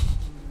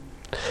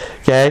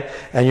 Okay,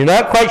 and you're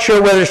not quite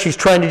sure whether she's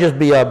trying to just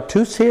be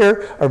obtuse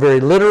here or very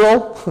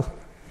literal.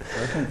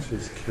 I think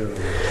she's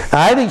curious.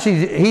 I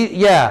think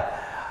yeah.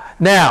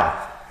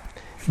 Now,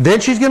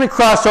 then she's going to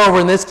cross over,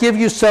 and this gives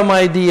you some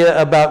idea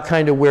about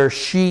kind of where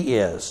she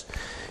is.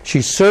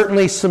 She's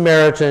certainly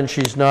Samaritan.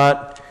 She's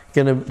not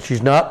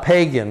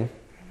pagan.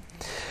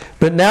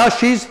 But now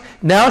she's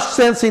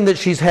sensing that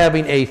she's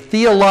having a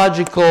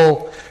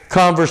theological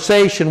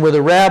conversation with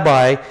a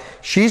rabbi.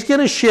 She's going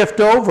to shift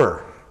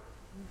over.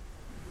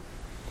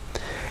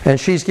 And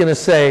she's going to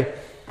say,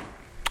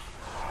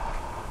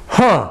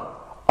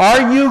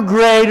 are you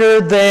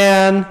greater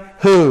than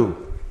who?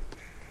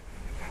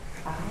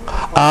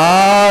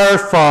 Our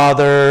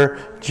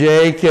father,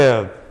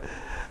 Jacob.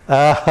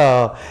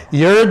 Oh,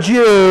 you're a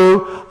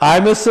Jew.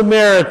 I'm a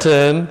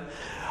Samaritan.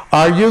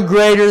 Are you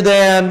greater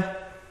than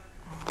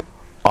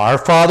our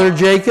father,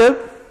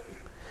 Jacob?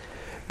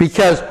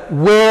 Because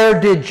where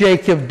did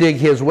Jacob dig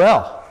his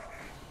well?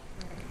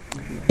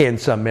 In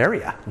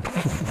Samaria.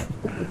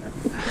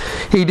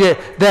 He did.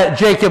 That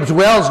Jacob's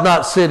well is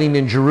not sitting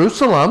in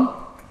Jerusalem.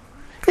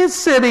 It's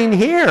sitting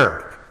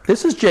here.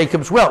 This is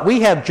Jacob's well.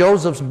 We have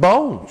Joseph's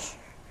bones.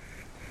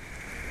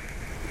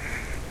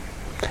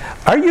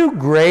 Are you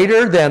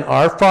greater than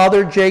our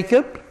father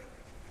Jacob,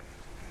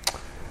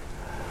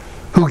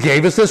 who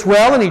gave us this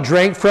well and he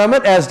drank from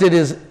it, as did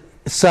his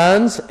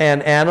sons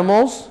and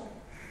animals?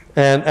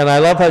 And I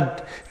love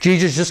how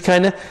Jesus just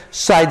kind of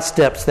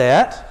sidesteps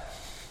that.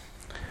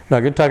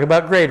 Not going to talk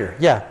about greater.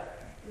 Yeah.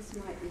 This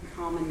might be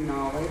common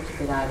knowledge,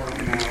 but I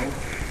don't know.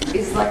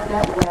 Is like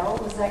that well,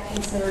 was that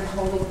considered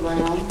holy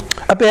ground?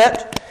 A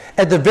bit.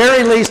 At the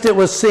very least, it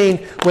was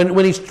seen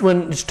when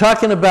he's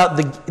talking about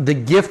the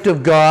gift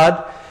of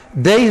God.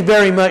 They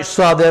very much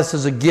saw this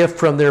as a gift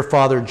from their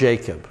father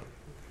Jacob.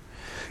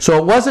 So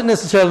it wasn't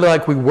necessarily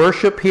like we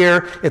worship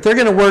here. If they're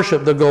going to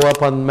worship, they'll go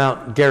up on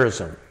Mount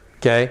Gerizim.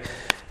 Okay?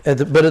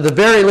 But at the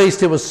very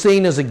least, it was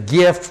seen as a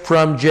gift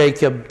from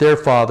Jacob, their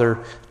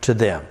father, to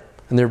them.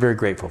 And they're very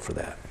grateful for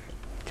that.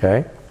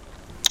 Okay?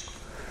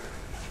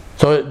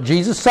 So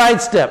Jesus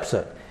sidesteps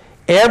it.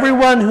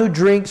 Everyone who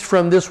drinks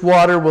from this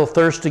water will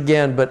thirst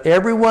again, but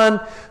everyone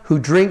who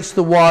drinks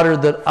the water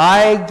that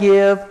I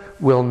give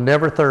will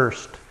never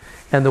thirst.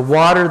 And the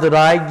water that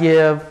I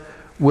give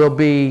will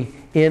be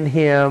in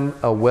him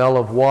a well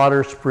of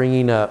water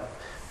springing up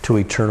to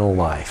eternal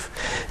life.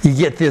 You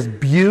get this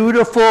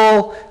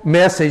beautiful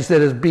message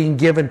that is being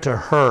given to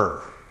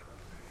her.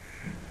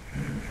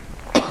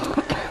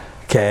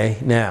 Okay,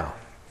 now.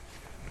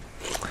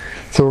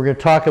 So we're going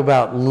to talk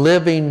about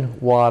living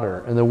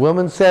water. And the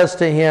woman says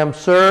to him,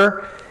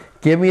 Sir,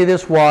 give me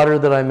this water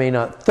that I may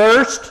not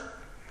thirst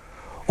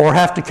or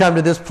have to come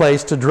to this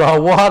place to draw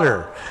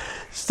water.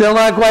 Still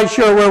not quite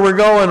sure where we're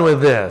going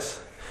with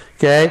this.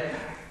 Okay?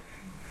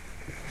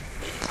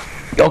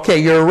 Okay,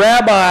 you're a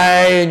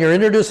rabbi and you're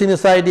introducing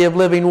this idea of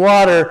living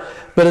water,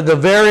 but at the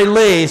very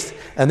least,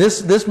 and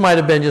this might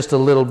have been just a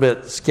little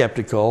bit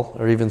skeptical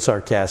or even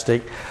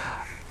sarcastic,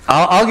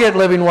 I'll get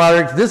living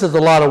water. This is a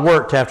lot of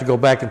work to have to go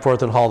back and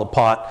forth and haul the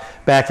pot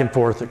back and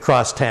forth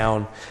across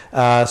town.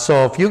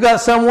 So if you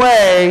got some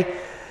way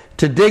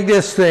to dig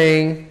this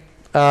thing,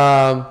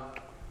 now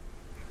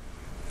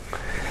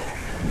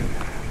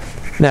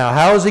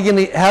how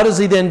does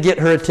he then get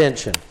her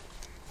attention?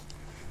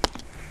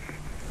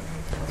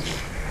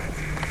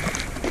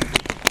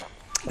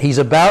 He's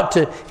about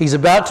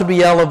to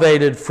be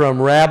elevated from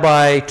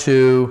rabbi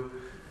to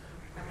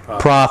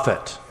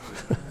prophet.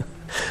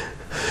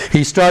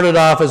 He started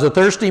off as a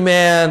thirsty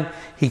man.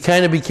 He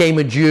kind of became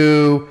a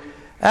Jew.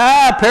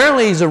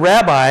 Apparently he's a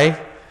rabbi.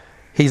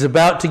 He's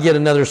about to get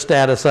another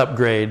status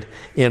upgrade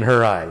in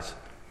her eyes.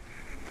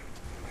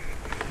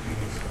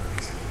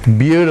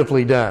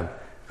 Beautifully done.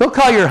 Go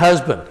call your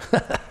husband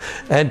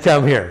and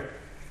come here.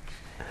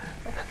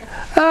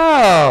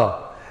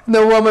 Oh, and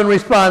the woman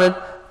responded,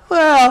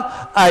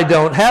 well, I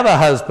don't have a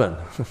husband.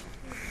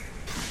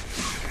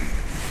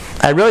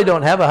 I really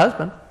don't have a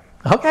husband.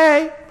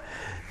 Okay.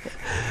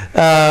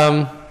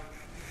 I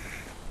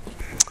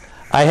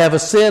have a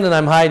sin and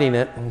I'm hiding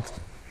it.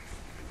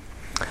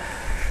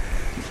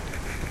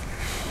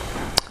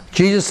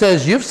 Jesus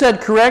says, you've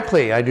said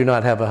correctly, I do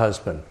not have a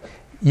husband.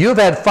 You've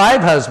had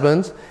 5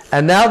 husbands,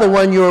 and now the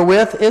one you are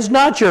with is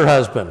not your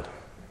husband.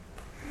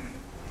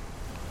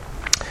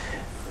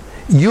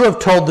 You have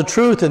told the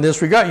truth in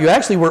this regard. You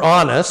actually were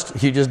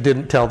honest. You just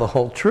didn't tell the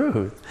whole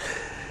truth.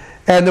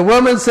 And the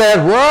woman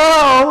said,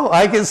 whoa,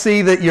 I can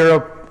see that you're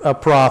a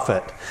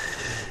prophet.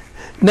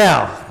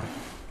 Now,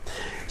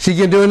 she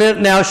can do it.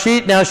 Now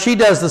she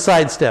does the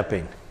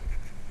sidestepping.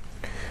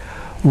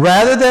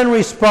 Rather than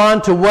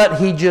respond to what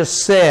he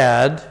just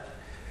said,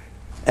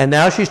 and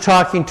now she's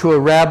talking to a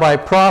rabbi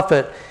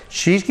prophet,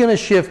 she's going to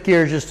shift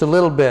gears just a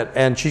little bit,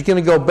 and she's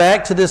going to go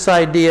back to this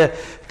idea,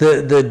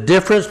 the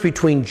difference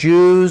between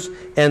Jews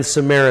and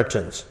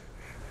Samaritans.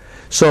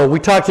 So we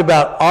talked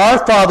about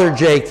our father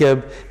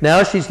Jacob.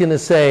 Now she's going to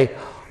say,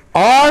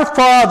 our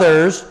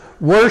fathers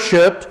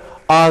worshipped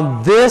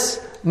on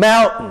this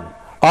mountain.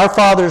 Our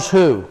fathers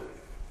who?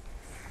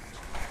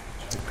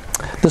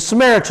 The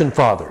Samaritan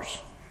fathers.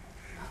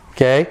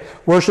 Okay?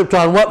 Worshipped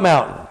on what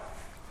mountain?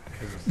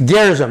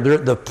 Gerizim. They're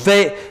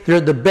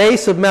at the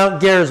base of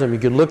Mount Gerizim. You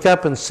can look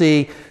up and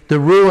see the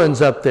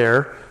ruins up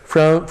there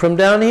from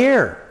down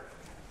here.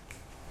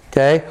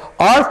 Okay?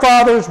 Our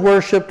fathers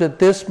worshipped at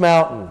this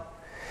mountain.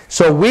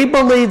 So we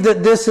believe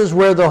that this is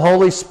where the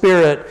Holy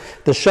Spirit,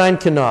 the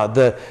Shekinah,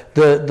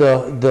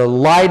 the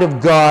light of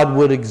God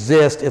would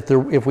exist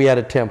if we had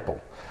a temple.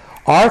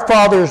 Our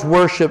fathers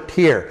worshipped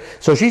here.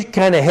 So she's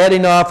kind of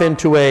heading off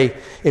into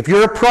if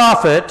you're a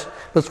prophet,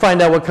 let's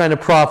find out what kind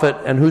of prophet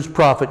and whose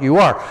prophet you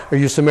are. Are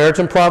you a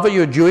Samaritan prophet? Are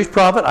you a Jewish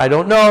prophet? I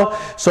don't know.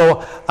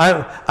 So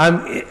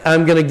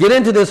I'm going to get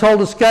into this whole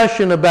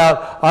discussion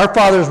about our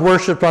fathers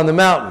worshipped on the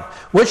mountain.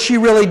 What's she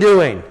really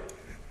doing?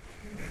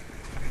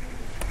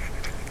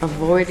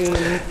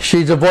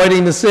 She's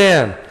avoiding the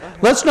sin.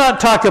 Let's not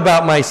talk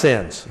about my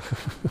sins.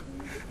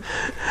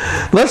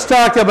 Let's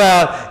talk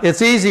about,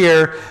 it's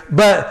easier,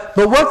 but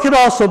what could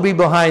also be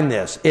behind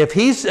this? If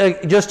he's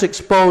just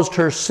exposed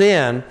her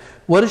sin,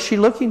 what is she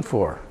looking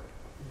for?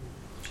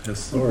 His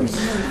source.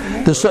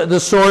 The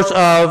source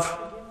of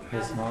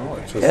His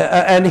knowledge.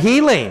 And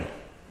healing.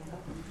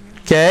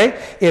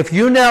 Okay? If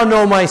you now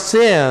know my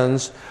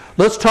sins,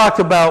 let's talk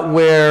about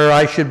where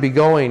I should be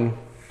going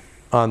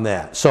on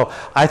that. So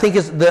I think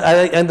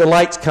and the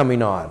light's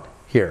coming on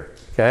here.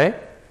 Okay?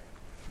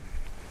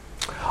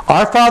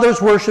 Our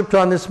fathers worshipped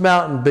on this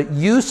mountain, but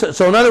you...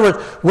 So in other words,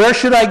 where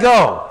should I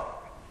go?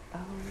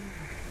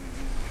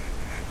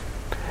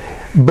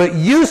 But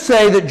you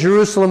say that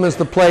Jerusalem is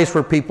the place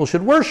where people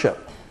should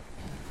worship.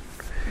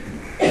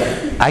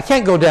 I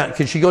can't go down.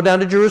 Can she go down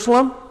to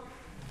Jerusalem?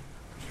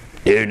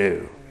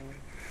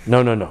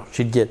 No.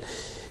 She'd get...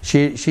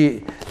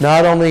 She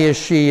not only is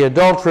she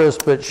adulterous,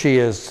 but she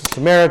is a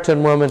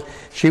Samaritan woman.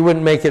 She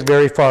wouldn't make it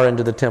very far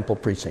into the temple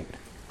precinct.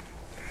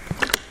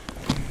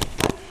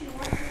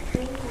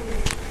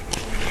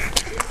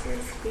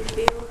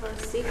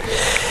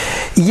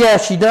 Yeah,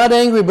 she's not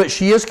angry, but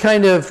she is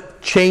kind of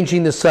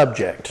changing the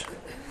subject.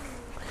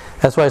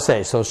 That's why I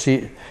say. So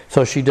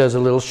she does a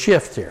little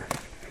shift here.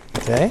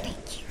 Okay?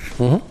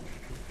 Mm-hmm.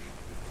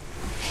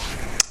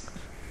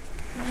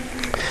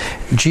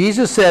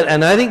 Jesus said,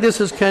 and I think this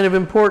is kind of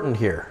important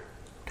here.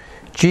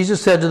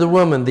 Jesus said to the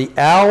woman, the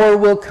hour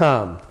will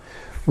come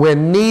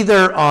when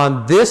neither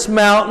on this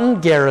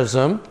mountain,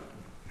 Gerizim,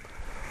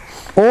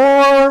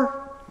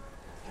 nor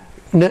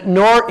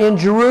in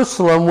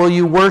Jerusalem will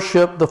you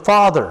worship the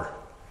Father.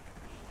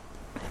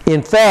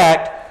 In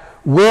fact,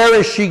 where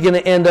is she going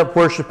to end up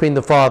worshiping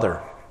the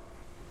Father?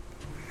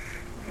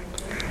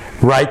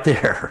 Right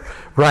there,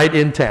 right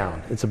in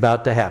town. It's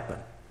about to happen.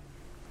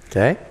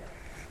 Okay?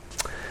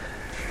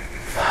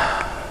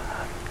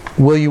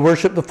 Will you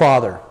worship the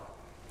Father?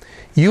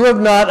 You have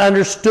not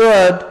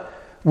understood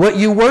what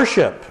you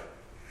worship.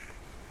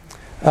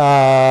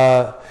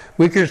 A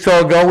week or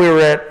so ago, we were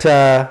at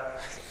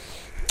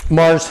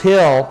Mars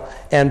Hill,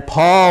 and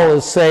Paul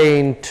is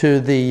saying to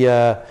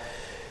the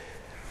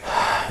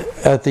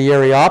at the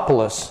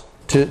Areopolis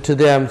to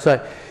them,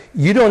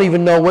 you don't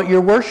even know what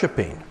you're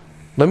worshiping.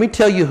 Let me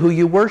tell you who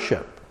you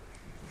worship.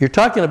 You're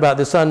talking about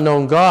this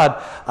unknown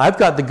God. I've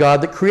got the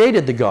God that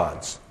created the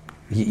gods.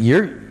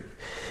 You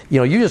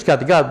just got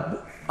the God.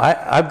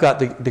 I've got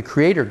the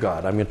Creator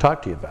God I'm going to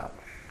talk to you about.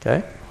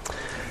 Okay?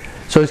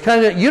 So it's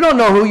kind of, you don't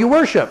know who you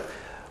worship.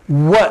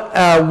 What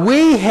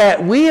we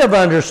have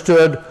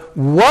understood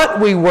what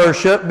we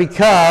worship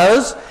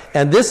because,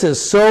 and this is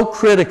so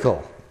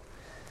critical,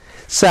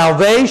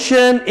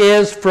 salvation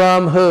is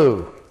from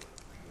who?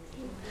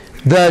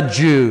 The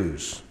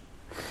Jews.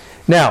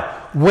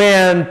 Now,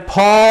 when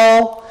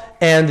Paul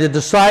and the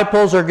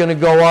disciples are going to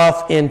go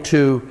off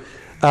into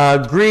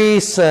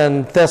Greece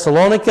and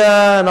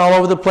Thessalonica and all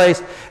over the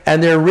place,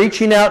 and they're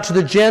reaching out to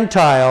the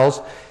Gentiles,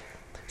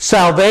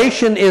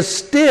 salvation is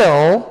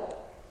still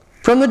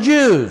from the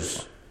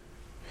Jews.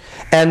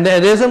 And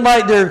it isn't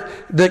like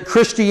that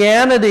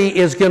Christianity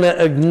is going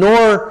to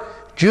ignore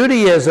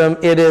Judaism.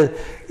 It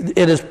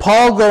is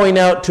Paul going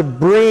out to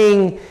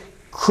bring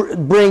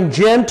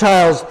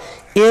Gentiles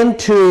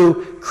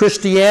into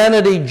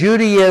Christianity,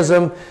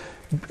 Judaism,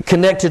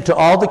 connected to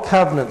all the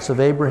covenants of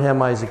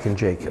Abraham, Isaac, and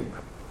Jacob.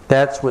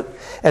 That's what,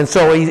 and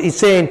so he's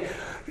saying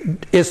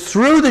it's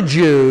through the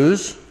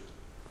Jews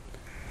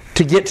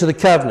to get to the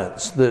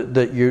covenants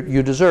that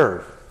you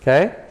deserve.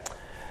 Okay?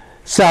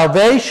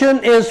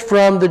 Salvation is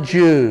from the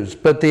Jews,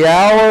 but the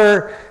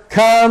hour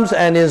comes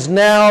and is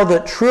now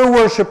that true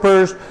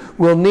worshipers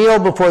will kneel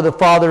before the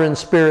Father in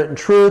spirit and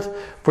truth,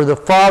 for the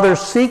Father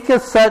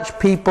seeketh such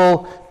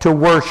people to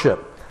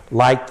worship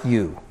like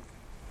you.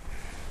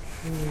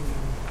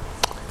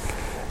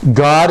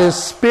 God is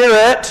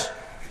spirit,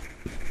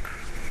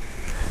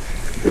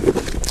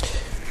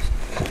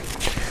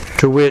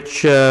 to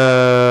which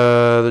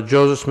the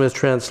Joseph Smith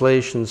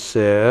translation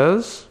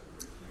says,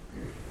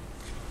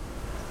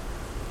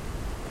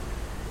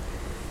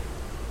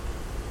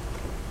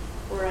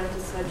 For unto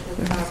such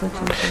hath God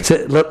promised. say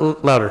it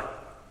louder.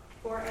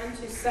 For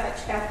unto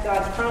such hath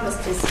God promised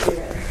his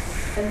Spirit,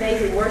 and they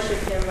who worship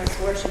him must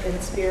worship in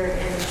spirit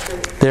and in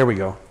truth. There we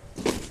go.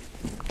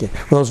 Okay.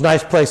 One of those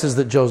nice places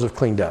that Joseph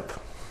cleaned up.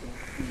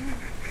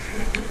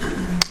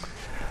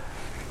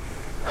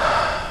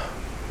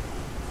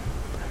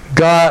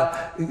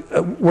 God,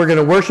 we're going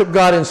to worship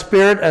God in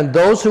spirit, and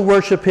those who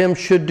worship him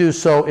should do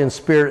so in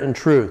spirit and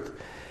truth.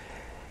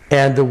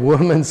 And the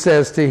woman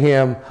says to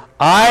him,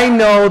 I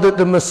know that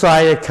the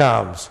Messiah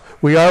comes.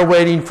 We are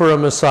waiting for a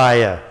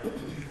Messiah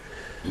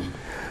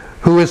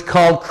who is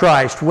called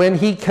Christ. When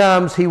he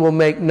comes, he will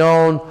make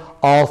known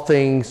all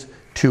things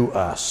to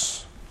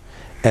us.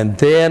 And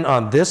then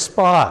on this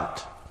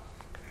spot,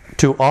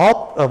 to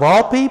all of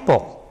all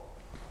people,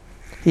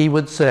 he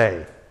would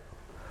say,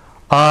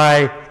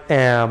 I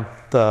am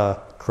the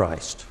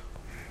Christ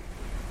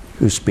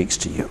who speaks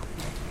to you.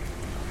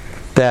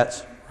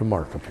 That's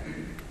remarkable.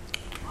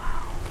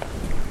 Wow.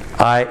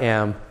 I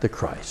am the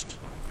Christ.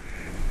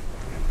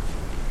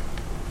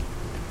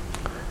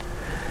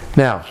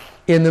 Now,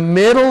 in the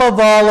middle of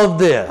all of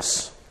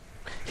this,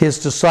 his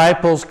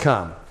disciples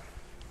come.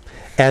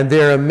 And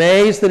they're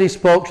amazed that he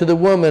spoke to the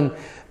woman.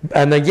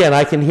 And again,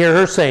 I can hear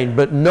her saying,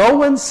 but no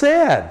one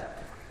said,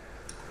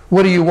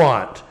 what do you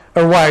want?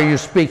 Or why are you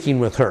speaking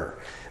with her?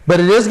 But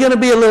it is going to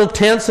be a little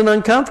tense and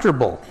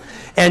uncomfortable.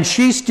 And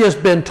she's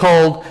just been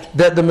told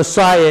that the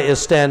Messiah is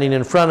standing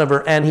in front of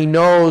her and he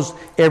knows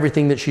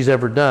everything that she's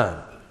ever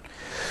done.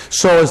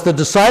 So as the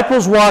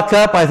disciples walk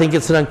up, I think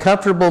it's an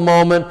uncomfortable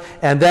moment,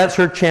 and that's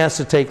her chance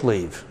to take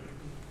leave.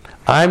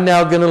 I'm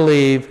now going to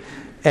leave,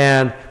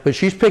 but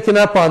she's picking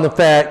up on the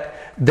fact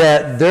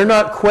that they're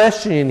not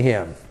questioning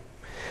him.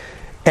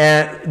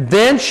 And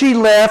then she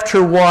left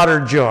her water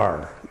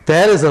jar.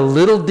 That is a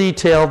little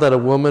detail that a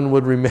woman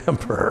would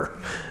remember.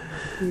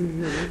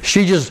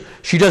 She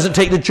doesn't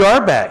take the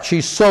jar back.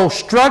 She's so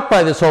struck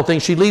by this whole thing,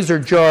 she leaves her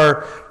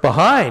jar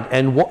behind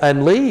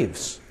and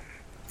leaves.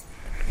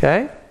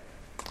 Okay?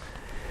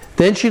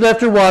 Then she left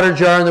her water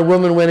jar, and the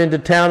woman went into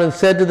town and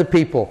said to the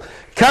people,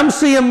 come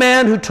see a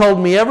man who told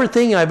me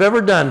everything I've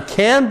ever done.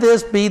 Can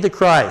this be the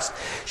Christ?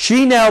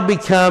 She now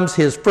becomes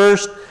his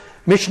first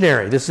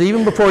missionary. This is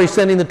even before he's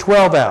sending the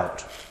 12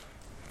 out.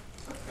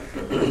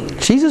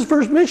 She's his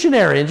first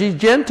missionary, and she's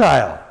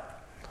Gentile.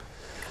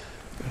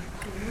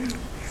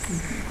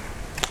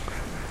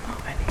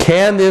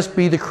 Can this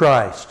be the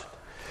Christ?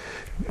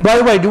 By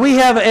the way, do we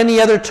have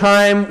any other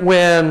time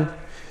when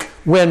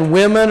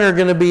women are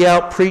going to be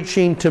out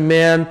preaching to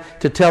men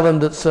to tell them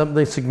that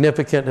something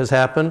significant has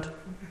happened?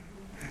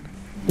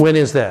 When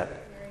is that?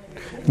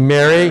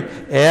 Mary,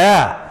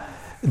 yeah.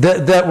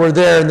 That were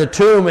there in the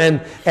tomb,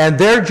 and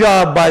their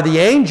job by the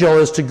angel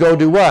is to go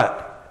do what?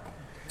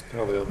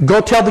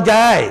 Go tell the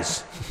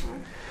guys.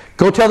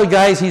 Go tell the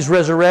guys he's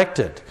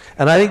resurrected.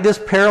 And I think this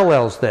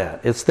parallels that.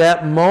 It's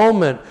that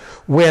moment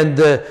when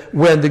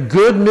the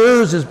good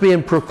news is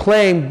being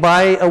proclaimed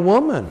by a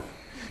woman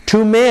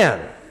to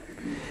men.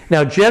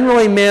 Now,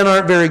 generally, men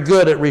aren't very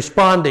good at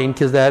responding,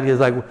 because that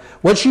is like,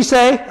 what'd she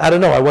say? I don't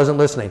know. I wasn't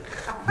listening. It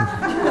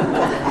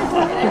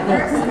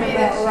occurs to me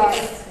that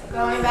she was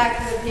going back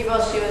to the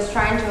people she was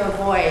trying to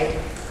avoid.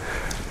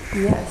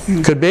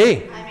 Yes. Could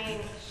be. I mean,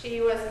 she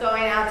was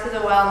going out to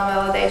the well in the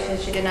middle of the day.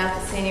 She didn't have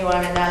to see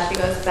anyone, and now she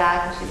goes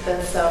back, and she's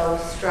been so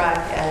struck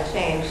and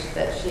changed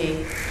that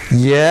she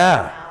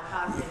Yeah.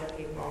 now talking to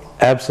people.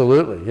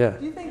 Absolutely, yeah.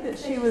 Do you think that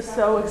she was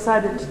so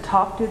excited to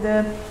talk to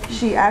them,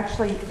 she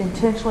actually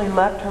intentionally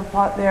left her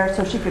pot there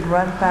so she could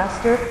run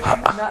faster?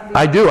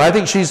 I do. I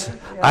think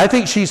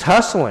she's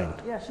hustling.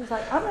 Yeah, she's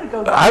like, I'm going to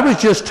go. I was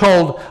just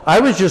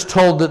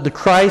told that the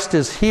Christ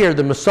is here,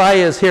 the Messiah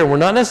is here. We're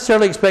not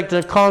necessarily expecting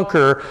a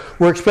conqueror.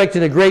 We're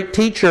expecting a great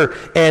teacher,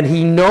 and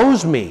he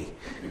knows me.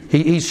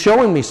 He's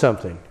showing me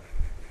something.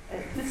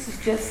 This is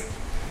just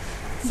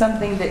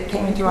something that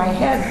came into my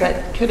head,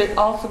 but could it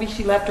also be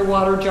she left her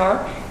water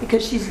jar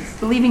because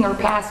she's leaving her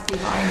past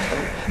behind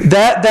her?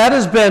 That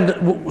has been,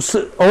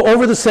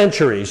 over the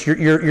centuries,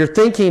 your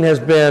thinking has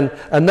been,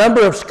 a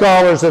number of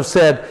scholars have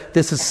said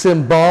this is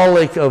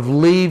symbolic of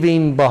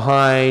leaving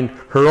behind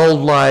her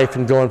old life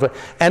and going,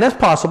 and that's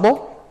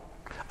possible.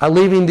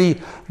 Leaving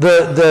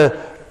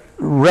the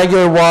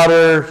regular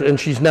water, and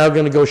she's now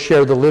going to go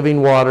share the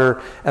living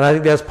water, and I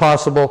think that's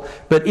possible.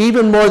 But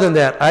even more than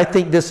that, I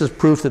think this is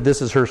proof that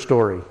this is her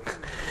story.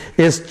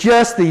 It's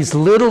just these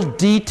little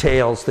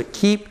details that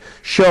keep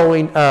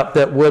showing up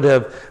that would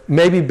have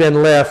maybe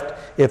been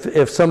left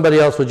if somebody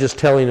else was just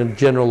telling a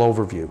general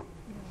overview.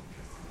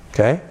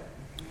 Okay?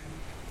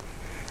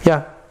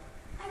 Yeah?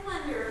 I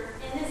wonder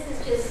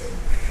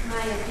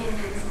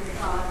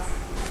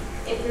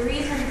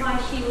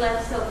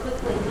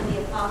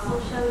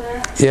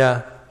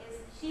Yeah. is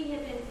she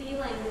had been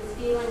feeling this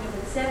feeling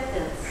of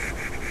acceptance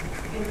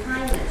and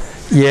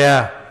kindness.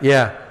 Yeah,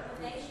 yeah.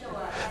 When they show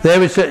up. They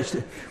would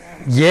say,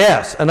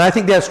 yes, and I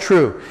think that's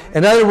true.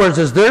 In other words,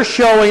 as they're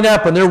showing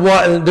up and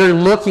they're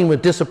looking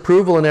with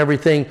disapproval and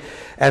everything,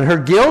 and her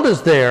guilt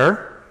is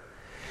there,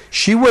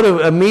 she would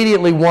have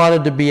immediately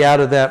wanted to be out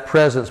of that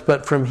presence.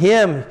 But from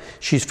him,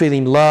 she's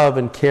feeling love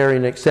and caring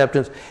and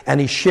acceptance, and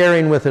he's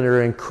sharing with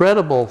her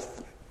incredible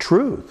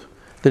truth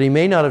that he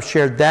may not have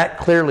shared that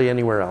clearly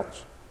anywhere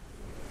else.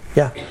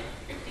 Yeah. Do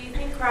you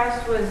think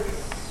Christ was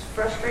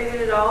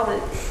frustrated at all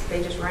that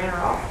they just ran her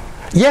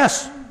off?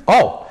 Yes.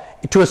 Oh,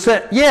 to a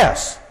set,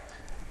 yes.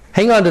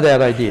 Hang on to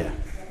that idea.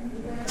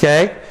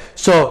 Okay?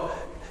 So,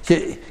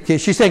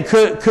 she's saying,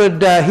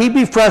 could he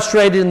be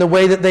frustrated in the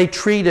way that they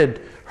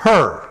treated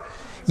her?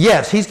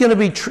 Yes, he's going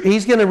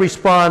to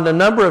respond a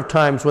number of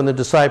times when the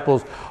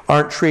disciples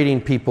aren't treating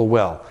people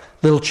well.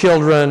 Little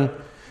children,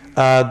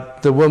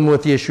 the woman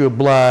with the issue of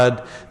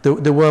blood,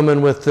 the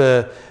woman with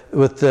the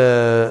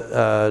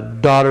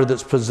daughter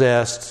that's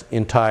possessed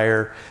in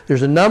Tyre.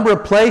 There's a number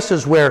of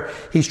places where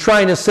he's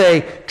trying to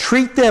say,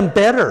 treat them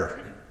better.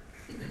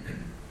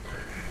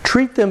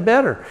 Treat them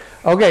better.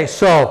 Okay,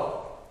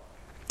 so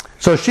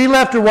she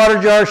left her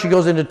water jar. She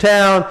goes into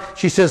town.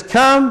 She says,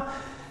 come,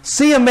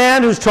 see a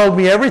man who's told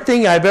me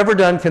everything I've ever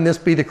done. Can this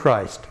be the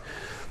Christ?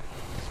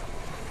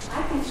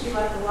 I think she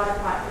left the water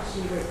pot because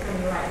she was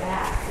coming right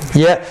back.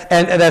 Yeah,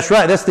 and that's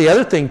right. That's the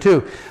other thing,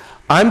 too.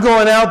 I'm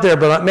going out there,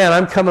 but man,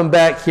 I'm coming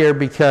back here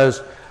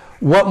because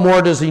what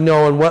more does he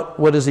know and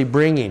what is he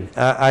bringing?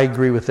 I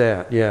agree with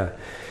that, yeah.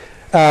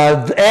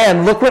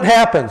 And look what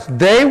happens.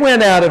 They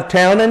went out of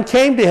town and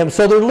came to him.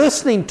 So they're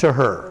listening to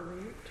her.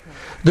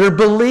 They're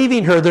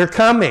believing her. They're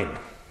coming.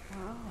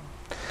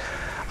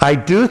 I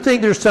do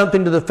think there's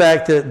something to the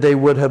fact that they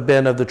would have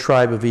been of the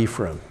tribe of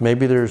Ephraim.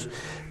 Maybe there's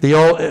we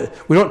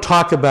don't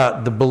talk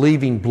about the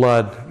believing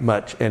blood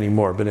much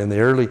anymore, but in the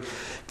early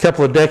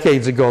couple of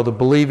decades ago, the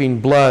believing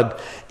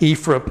blood,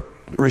 Ephraim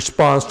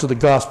responds to the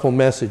gospel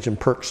message and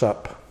perks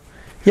up.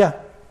 Yeah.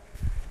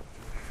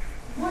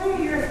 What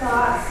are your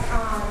thoughts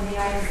on the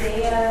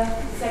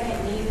Isaiah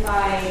 2nd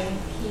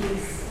Nephi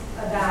piece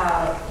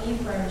about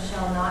Ephraim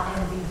shall not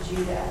envy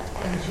Judah,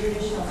 and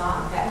Judah shall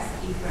not vex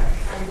Ephraim?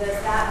 And does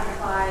that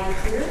apply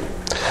here?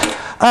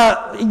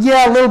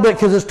 Yeah, a little bit,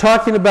 because it's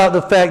talking about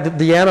the fact that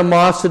the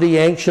animosity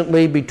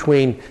anciently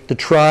between the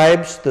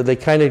tribes, that they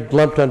kind of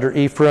lumped under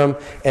Ephraim,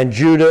 and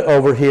Judah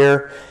over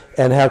here,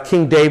 and how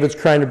King David's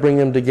trying to bring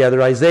them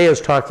together.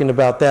 Isaiah's talking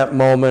about that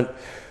moment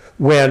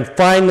when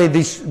finally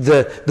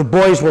the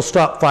boys will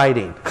stop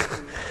fighting.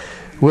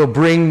 We'll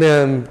bring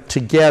them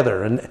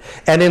together.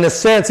 And in a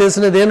sense,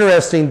 isn't it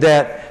interesting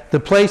that the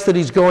place that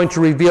he's going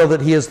to reveal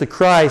that he is the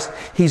Christ,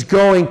 he's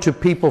going to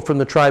people from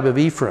the tribe of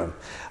Ephraim.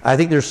 I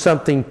think there's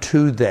something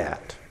to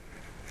that.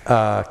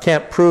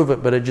 Can't prove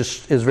it, but it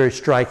just is very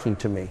striking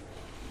to me.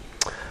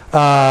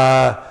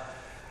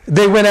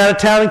 They went out of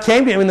town and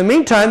came to him. In the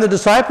meantime, the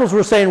disciples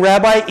were saying,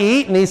 Rabbi,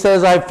 eat. And he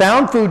says, I've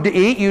found food to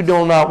eat. You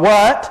know not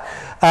what.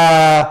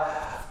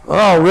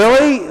 Oh,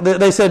 really?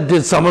 They said,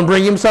 did someone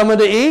bring him something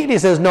to eat? He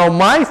says, no,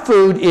 my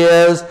food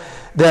is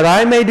that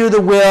I may do the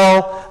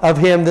will of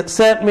him that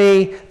sent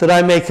me, that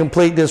I may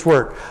complete this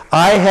work.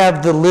 I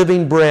have the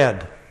living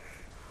bread.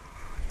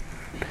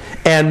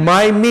 And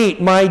my meat,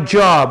 my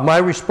job, my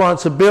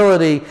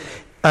responsibility,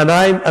 and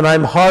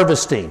I'm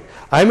harvesting.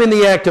 I'm in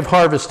the act of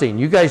harvesting.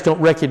 You guys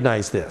don't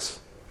recognize this.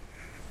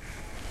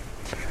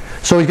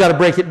 So he's got to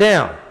break it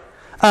down.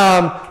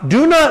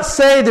 Do not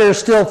say there's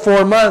still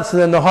 4 months and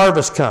then the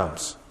harvest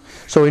comes.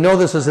 So we know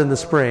this is in the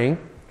spring.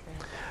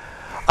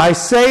 I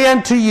say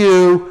unto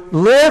you,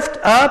 lift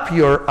up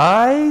your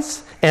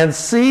eyes and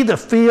see the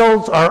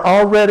fields are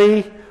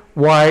already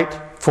white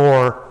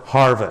for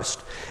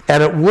harvest.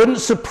 And it wouldn't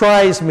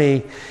surprise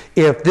me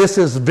if this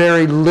is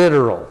very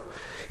literal.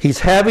 He's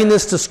having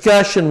this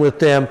discussion with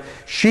them.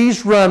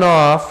 She's run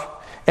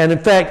off. And in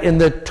fact, in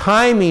the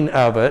timing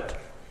of it,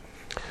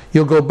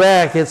 you'll go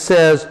back, it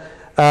says,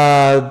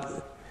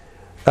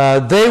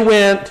 they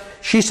went,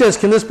 she says,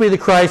 can this be the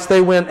Christ?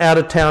 They went out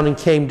of town and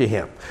came to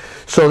him.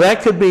 So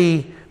that could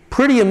be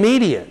pretty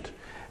immediate.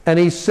 And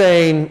he's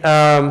saying,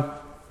 the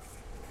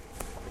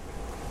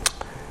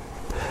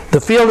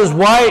field is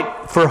white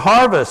for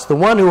harvest. The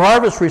one who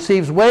harvests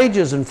receives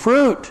wages and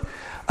fruit.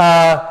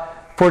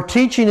 For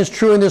teaching is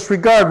true in this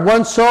regard.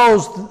 One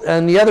sows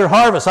and the other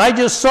harvests. I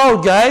just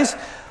sowed, guys.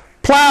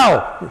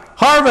 Plow,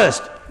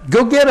 harvest,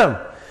 go get them.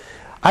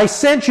 I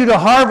sent you to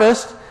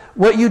harvest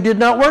what you did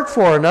not work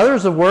for, and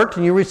others have worked,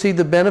 and you receive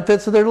the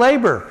benefits of their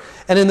labor.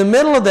 And in the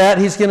middle of that,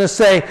 he's going to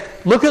say,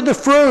 look at the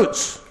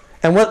fruits.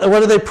 And what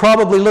are they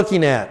probably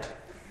looking at?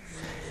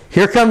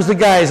 Here comes the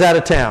guys out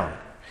of town.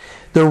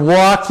 They're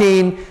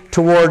walking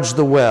towards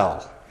the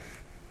well.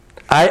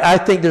 I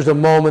think there's a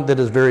moment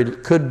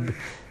that could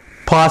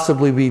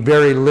possibly be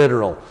very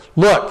literal.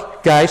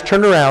 Look, guys,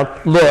 turn around.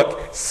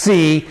 Look,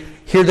 see,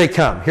 here they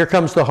come. Here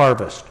comes the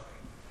harvest.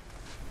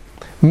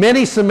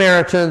 Many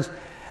Samaritans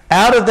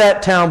out of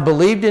that town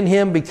believed in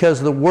him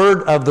because the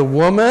word of the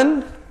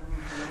woman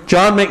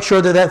John makes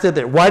sure that that's it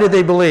there. Why did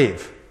they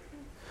believe?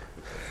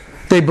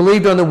 They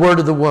believed on the word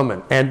of the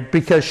woman, and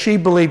because she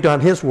believed on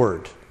his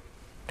word.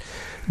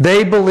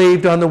 They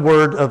believed on the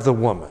word of the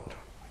woman,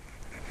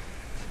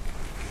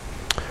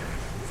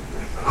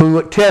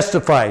 who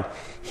testified,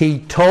 he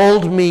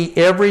told me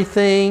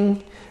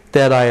everything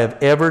that I have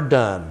ever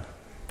done.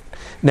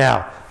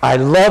 Now, I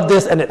love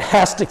this, and it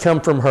has to come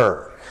from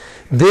her.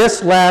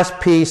 This last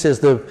piece is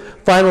the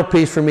final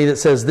piece for me that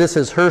says this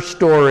is her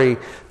story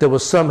that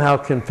was somehow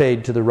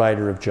conveyed to the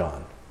writer of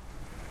John.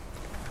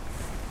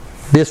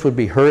 This would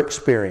be her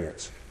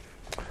experience.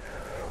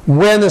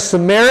 When the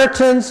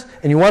Samaritans,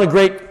 and you want a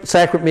great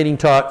sacrament meeting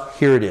talk,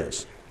 here it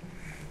is.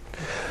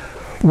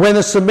 When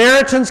the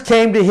Samaritans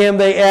came to him,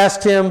 they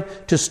asked him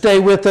to stay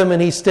with them, and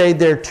he stayed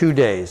there 2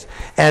 days.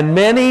 And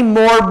many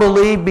more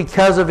believed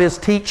because of his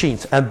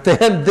teachings. And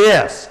then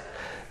this,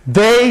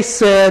 they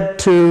said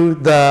to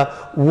the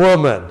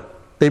woman,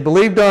 they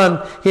believed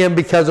on him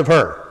because of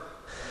her.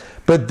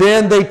 But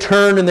then they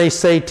turn and they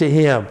say to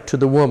him, to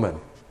the woman,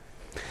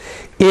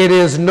 it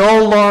is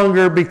no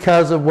longer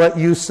because of what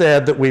you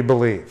said that we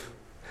believe.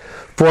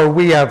 For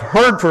we have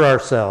heard for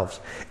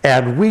ourselves,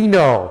 and we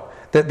know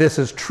that this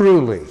is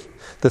truly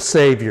the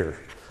Savior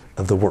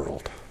of the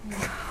world.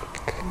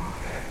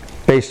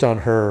 Based on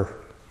her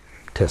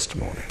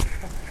testimony.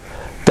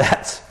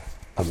 That's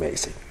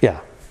amazing.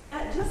 Yeah.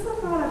 Just a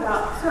thought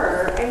about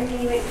her. I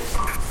mean,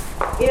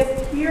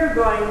 if you're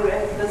going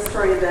with the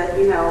story that,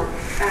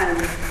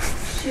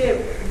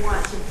 she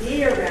wants to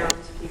be around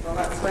people,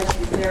 that's why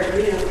she's there.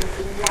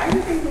 Why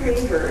do they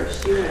believe her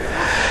if she went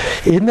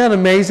out? Isn't that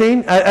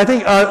amazing? I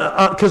think,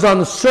 because on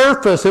the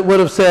surface it would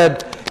have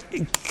said,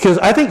 because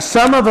I think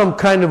some of them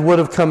kind of would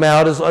have come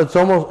out as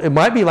it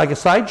might be like a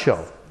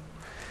sideshow.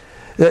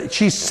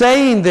 She's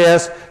saying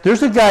this.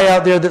 There's a guy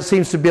out there that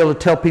seems to be able to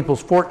tell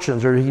people's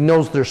fortunes, or he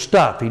knows their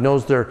stuff. He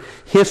knows their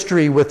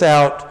history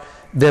without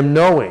them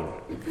knowing.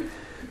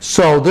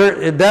 So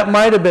that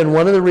might have been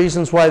one of the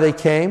reasons why they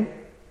came.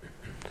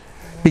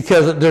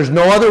 Because there's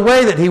no other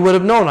way that he would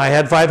have known. I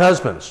had 5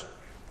 husbands.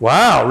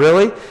 Wow,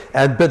 really?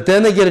 But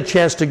then they get a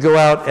chance to go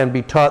out and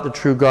be taught the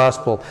true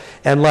gospel.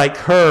 And like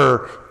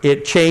her,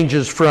 it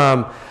changes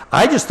from,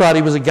 I just thought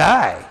he was a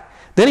guy.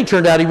 Then he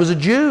turned out he was a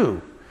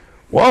Jew.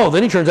 Whoa,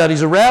 then he turns out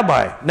he's a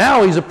rabbi.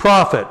 Now he's a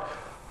prophet.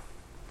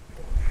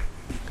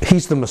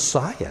 He's the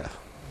Messiah.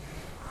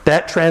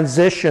 That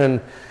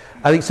transition,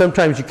 I think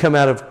sometimes you come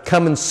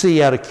and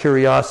see out of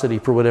curiosity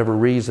for whatever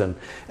reason,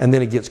 and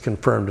then it gets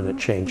confirmed and it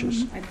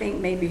changes. I think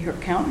maybe her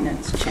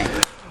countenance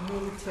changed.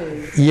 Me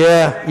too.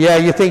 Yeah,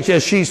 you think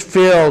as she's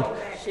filled.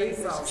 She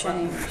was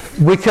changed.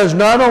 Because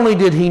not only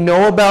did he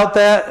know about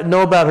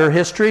her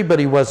history, but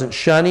he wasn't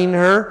shunning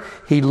her.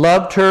 He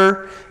loved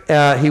her.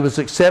 He was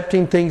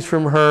accepting things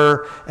from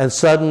her, and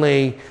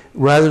suddenly,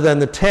 rather than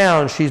the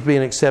town, she's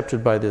being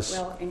accepted by this.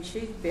 Well, and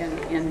she's been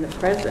in the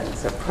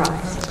presence of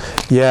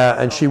Christ.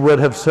 Yeah, and she would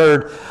have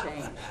heard.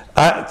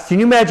 Can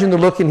you imagine the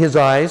look in his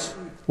eyes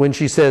when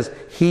she says,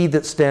 "He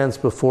that stands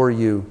before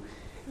you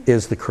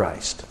is the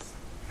Christ"?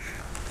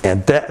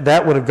 And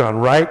that would have gone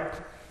right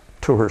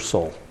to her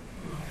soul,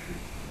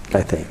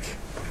 I think.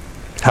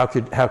 How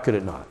could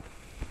it not?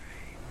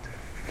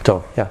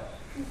 So, yeah.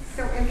 It's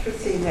so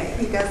interesting that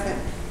he doesn't,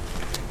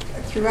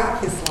 throughout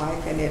his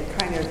life, and it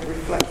kind of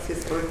reflects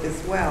his birth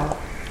as well,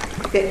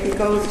 that he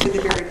goes to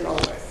the very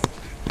lowest.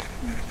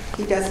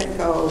 He doesn't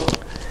go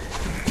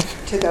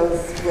to those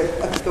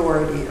with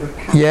authority or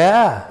power.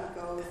 Yeah. He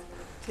goes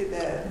to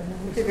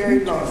the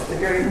very lowest, the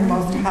very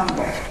most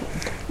humble.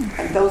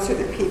 And those are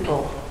the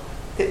people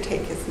that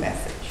take his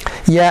message.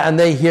 Yeah, and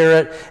they hear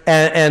it.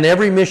 And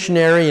every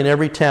missionary in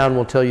every town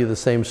will tell you the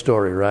same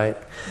story, right?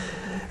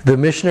 The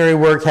missionary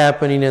work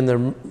happening in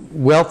the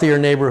wealthier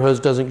neighborhoods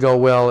doesn't go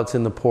well. It's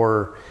in the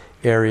poorer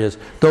areas.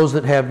 Those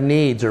that have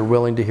needs are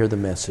willing to hear the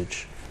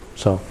message.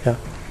 So, yeah.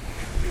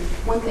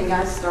 One thing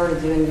I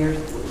started doing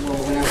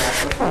whenever I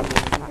first came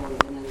to Temple and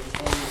didn't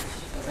understand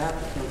much about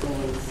the temple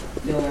and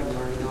still am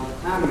learning all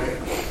the time, but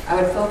I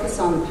would focus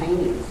on the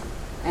paintings.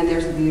 And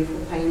there's a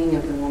beautiful painting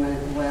of the woman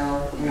at the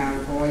well in our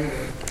foyer.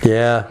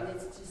 Yeah. And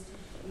it's just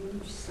a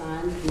huge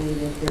sign to me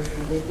that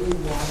there's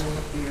living water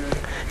here.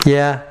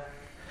 Yeah.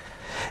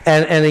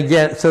 And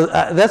again, so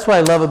that's what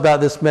I love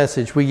about this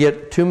message. We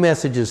get 2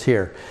 messages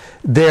here.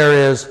 There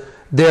is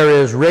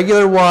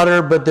regular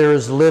water, but there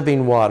is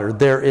living water.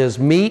 There is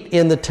meat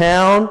in the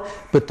town,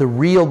 but the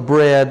real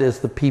bread is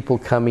the people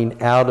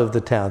coming out of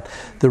the town.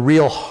 The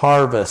real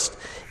harvest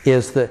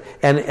is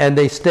and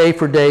they stay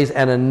for days,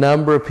 and a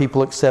number of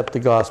people accept the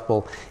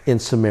gospel in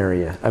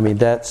Samaria. I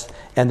mean,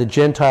 and the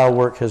Gentile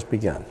work has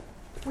begun.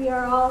 We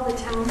are all the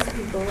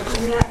townspeople,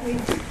 and that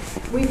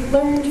we've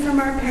learned from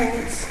our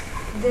parents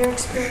their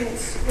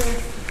experience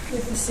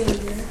with the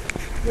Savior.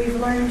 We've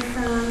learned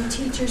from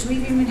teachers.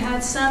 We've even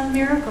had some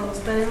miracles,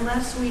 but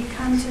unless we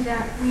come to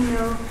that, we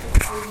know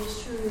He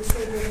is truly the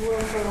Savior of the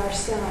world for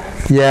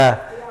ourselves.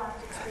 Yeah.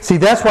 See,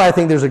 that's why I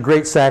think there's a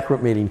great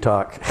sacrament meeting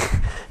talk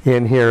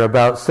in here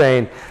about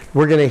saying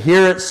we're going to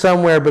hear it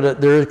somewhere,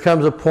 but there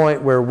comes a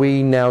point where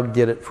we now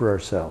get it for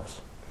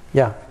ourselves.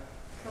 Yeah.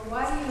 So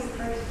why do you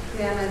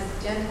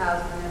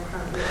Gentiles when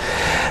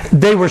they're from?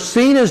 They were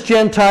seen as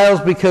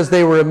Gentiles because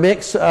they were a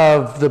mix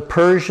of the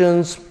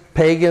Persians,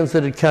 pagans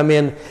that had come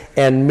in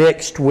and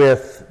mixed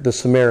with the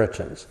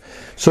Samaritans.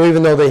 So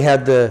even though they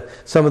had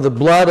some of the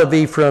blood of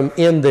Ephraim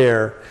in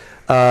there,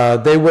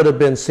 they would have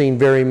been seen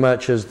very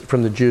much as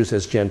from the Jews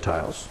as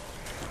Gentiles,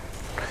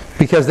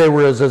 because they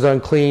were as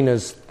unclean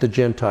as the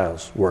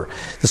Gentiles were.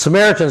 The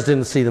Samaritans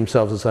didn't see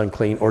themselves as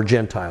unclean or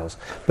Gentiles,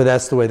 but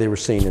that's the way they were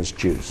seen as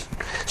Jews.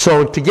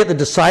 So to get the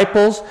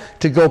disciples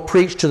to go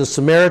preach to the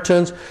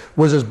Samaritans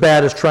was as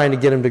bad as trying to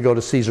get them to go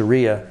to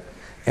Caesarea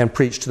and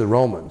preach to the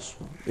Romans.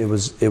 It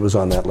was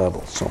on that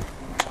level. So,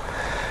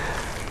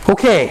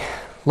 okay,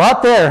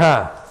 lot there,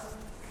 huh?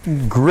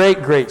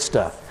 Great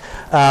stuff.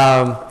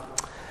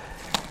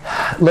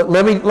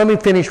 Let me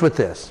finish with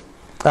this.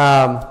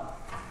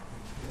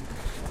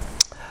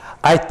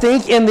 I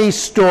think in these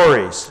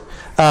stories,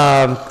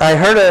 I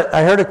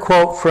heard a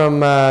quote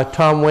from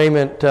Tom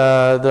Wayment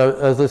that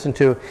I was listening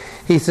to.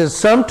 He says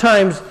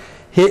sometimes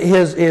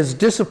his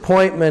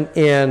disappointment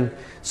in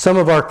some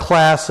of our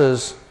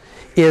classes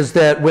is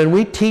that when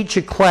we teach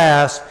a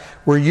class,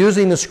 we're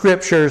using the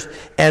scriptures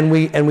and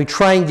we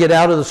try and get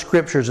out of the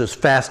scriptures as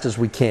fast as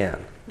we can.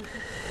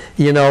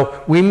 You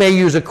know, we may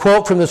use a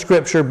quote from the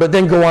scripture, but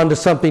then go on to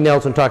something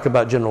else and talk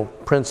about general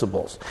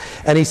principles.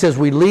 And he says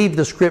we leave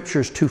the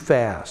scriptures too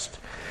fast.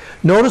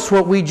 Notice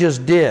what we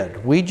just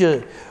did. We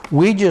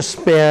just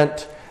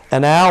spent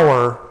an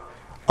hour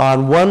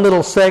on one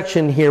little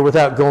section here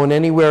without going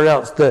anywhere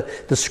else.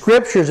 The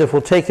scriptures, if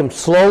we'll take them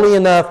slowly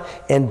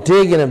enough and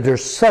dig in them,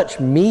 there's such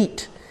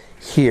meat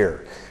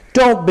here.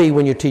 Don't be,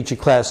 when you teach a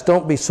class,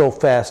 don't be so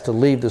fast to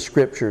leave the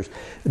scriptures.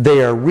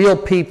 They are real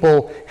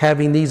people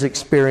having these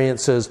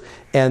experiences,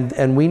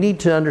 and we need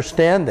to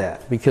understand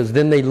that, because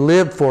then they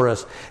live for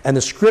us, and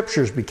the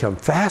scriptures become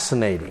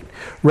fascinating,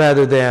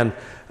 rather than,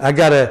 we're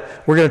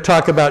going to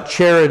talk about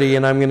charity,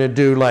 and I'm going to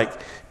do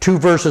like 2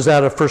 verses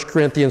out of 1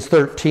 Corinthians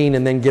 13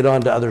 and then get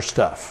on to other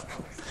stuff.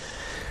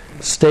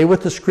 Stay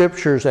with the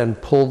scriptures and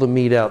pull the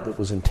meat out that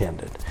was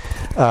intended.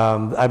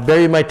 I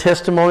bear you my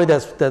testimony.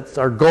 That's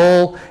our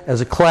goal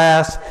as a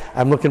class.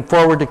 I'm looking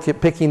forward to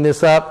picking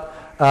this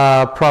up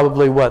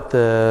probably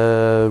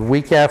the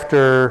week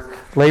after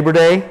Labor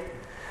Day,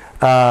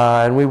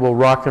 and we will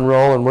rock and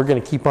roll, and we're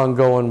going to keep on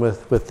going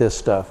with this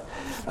stuff.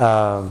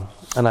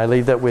 And I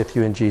leave that with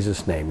you in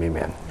Jesus' name.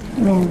 Amen.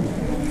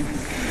 Amen.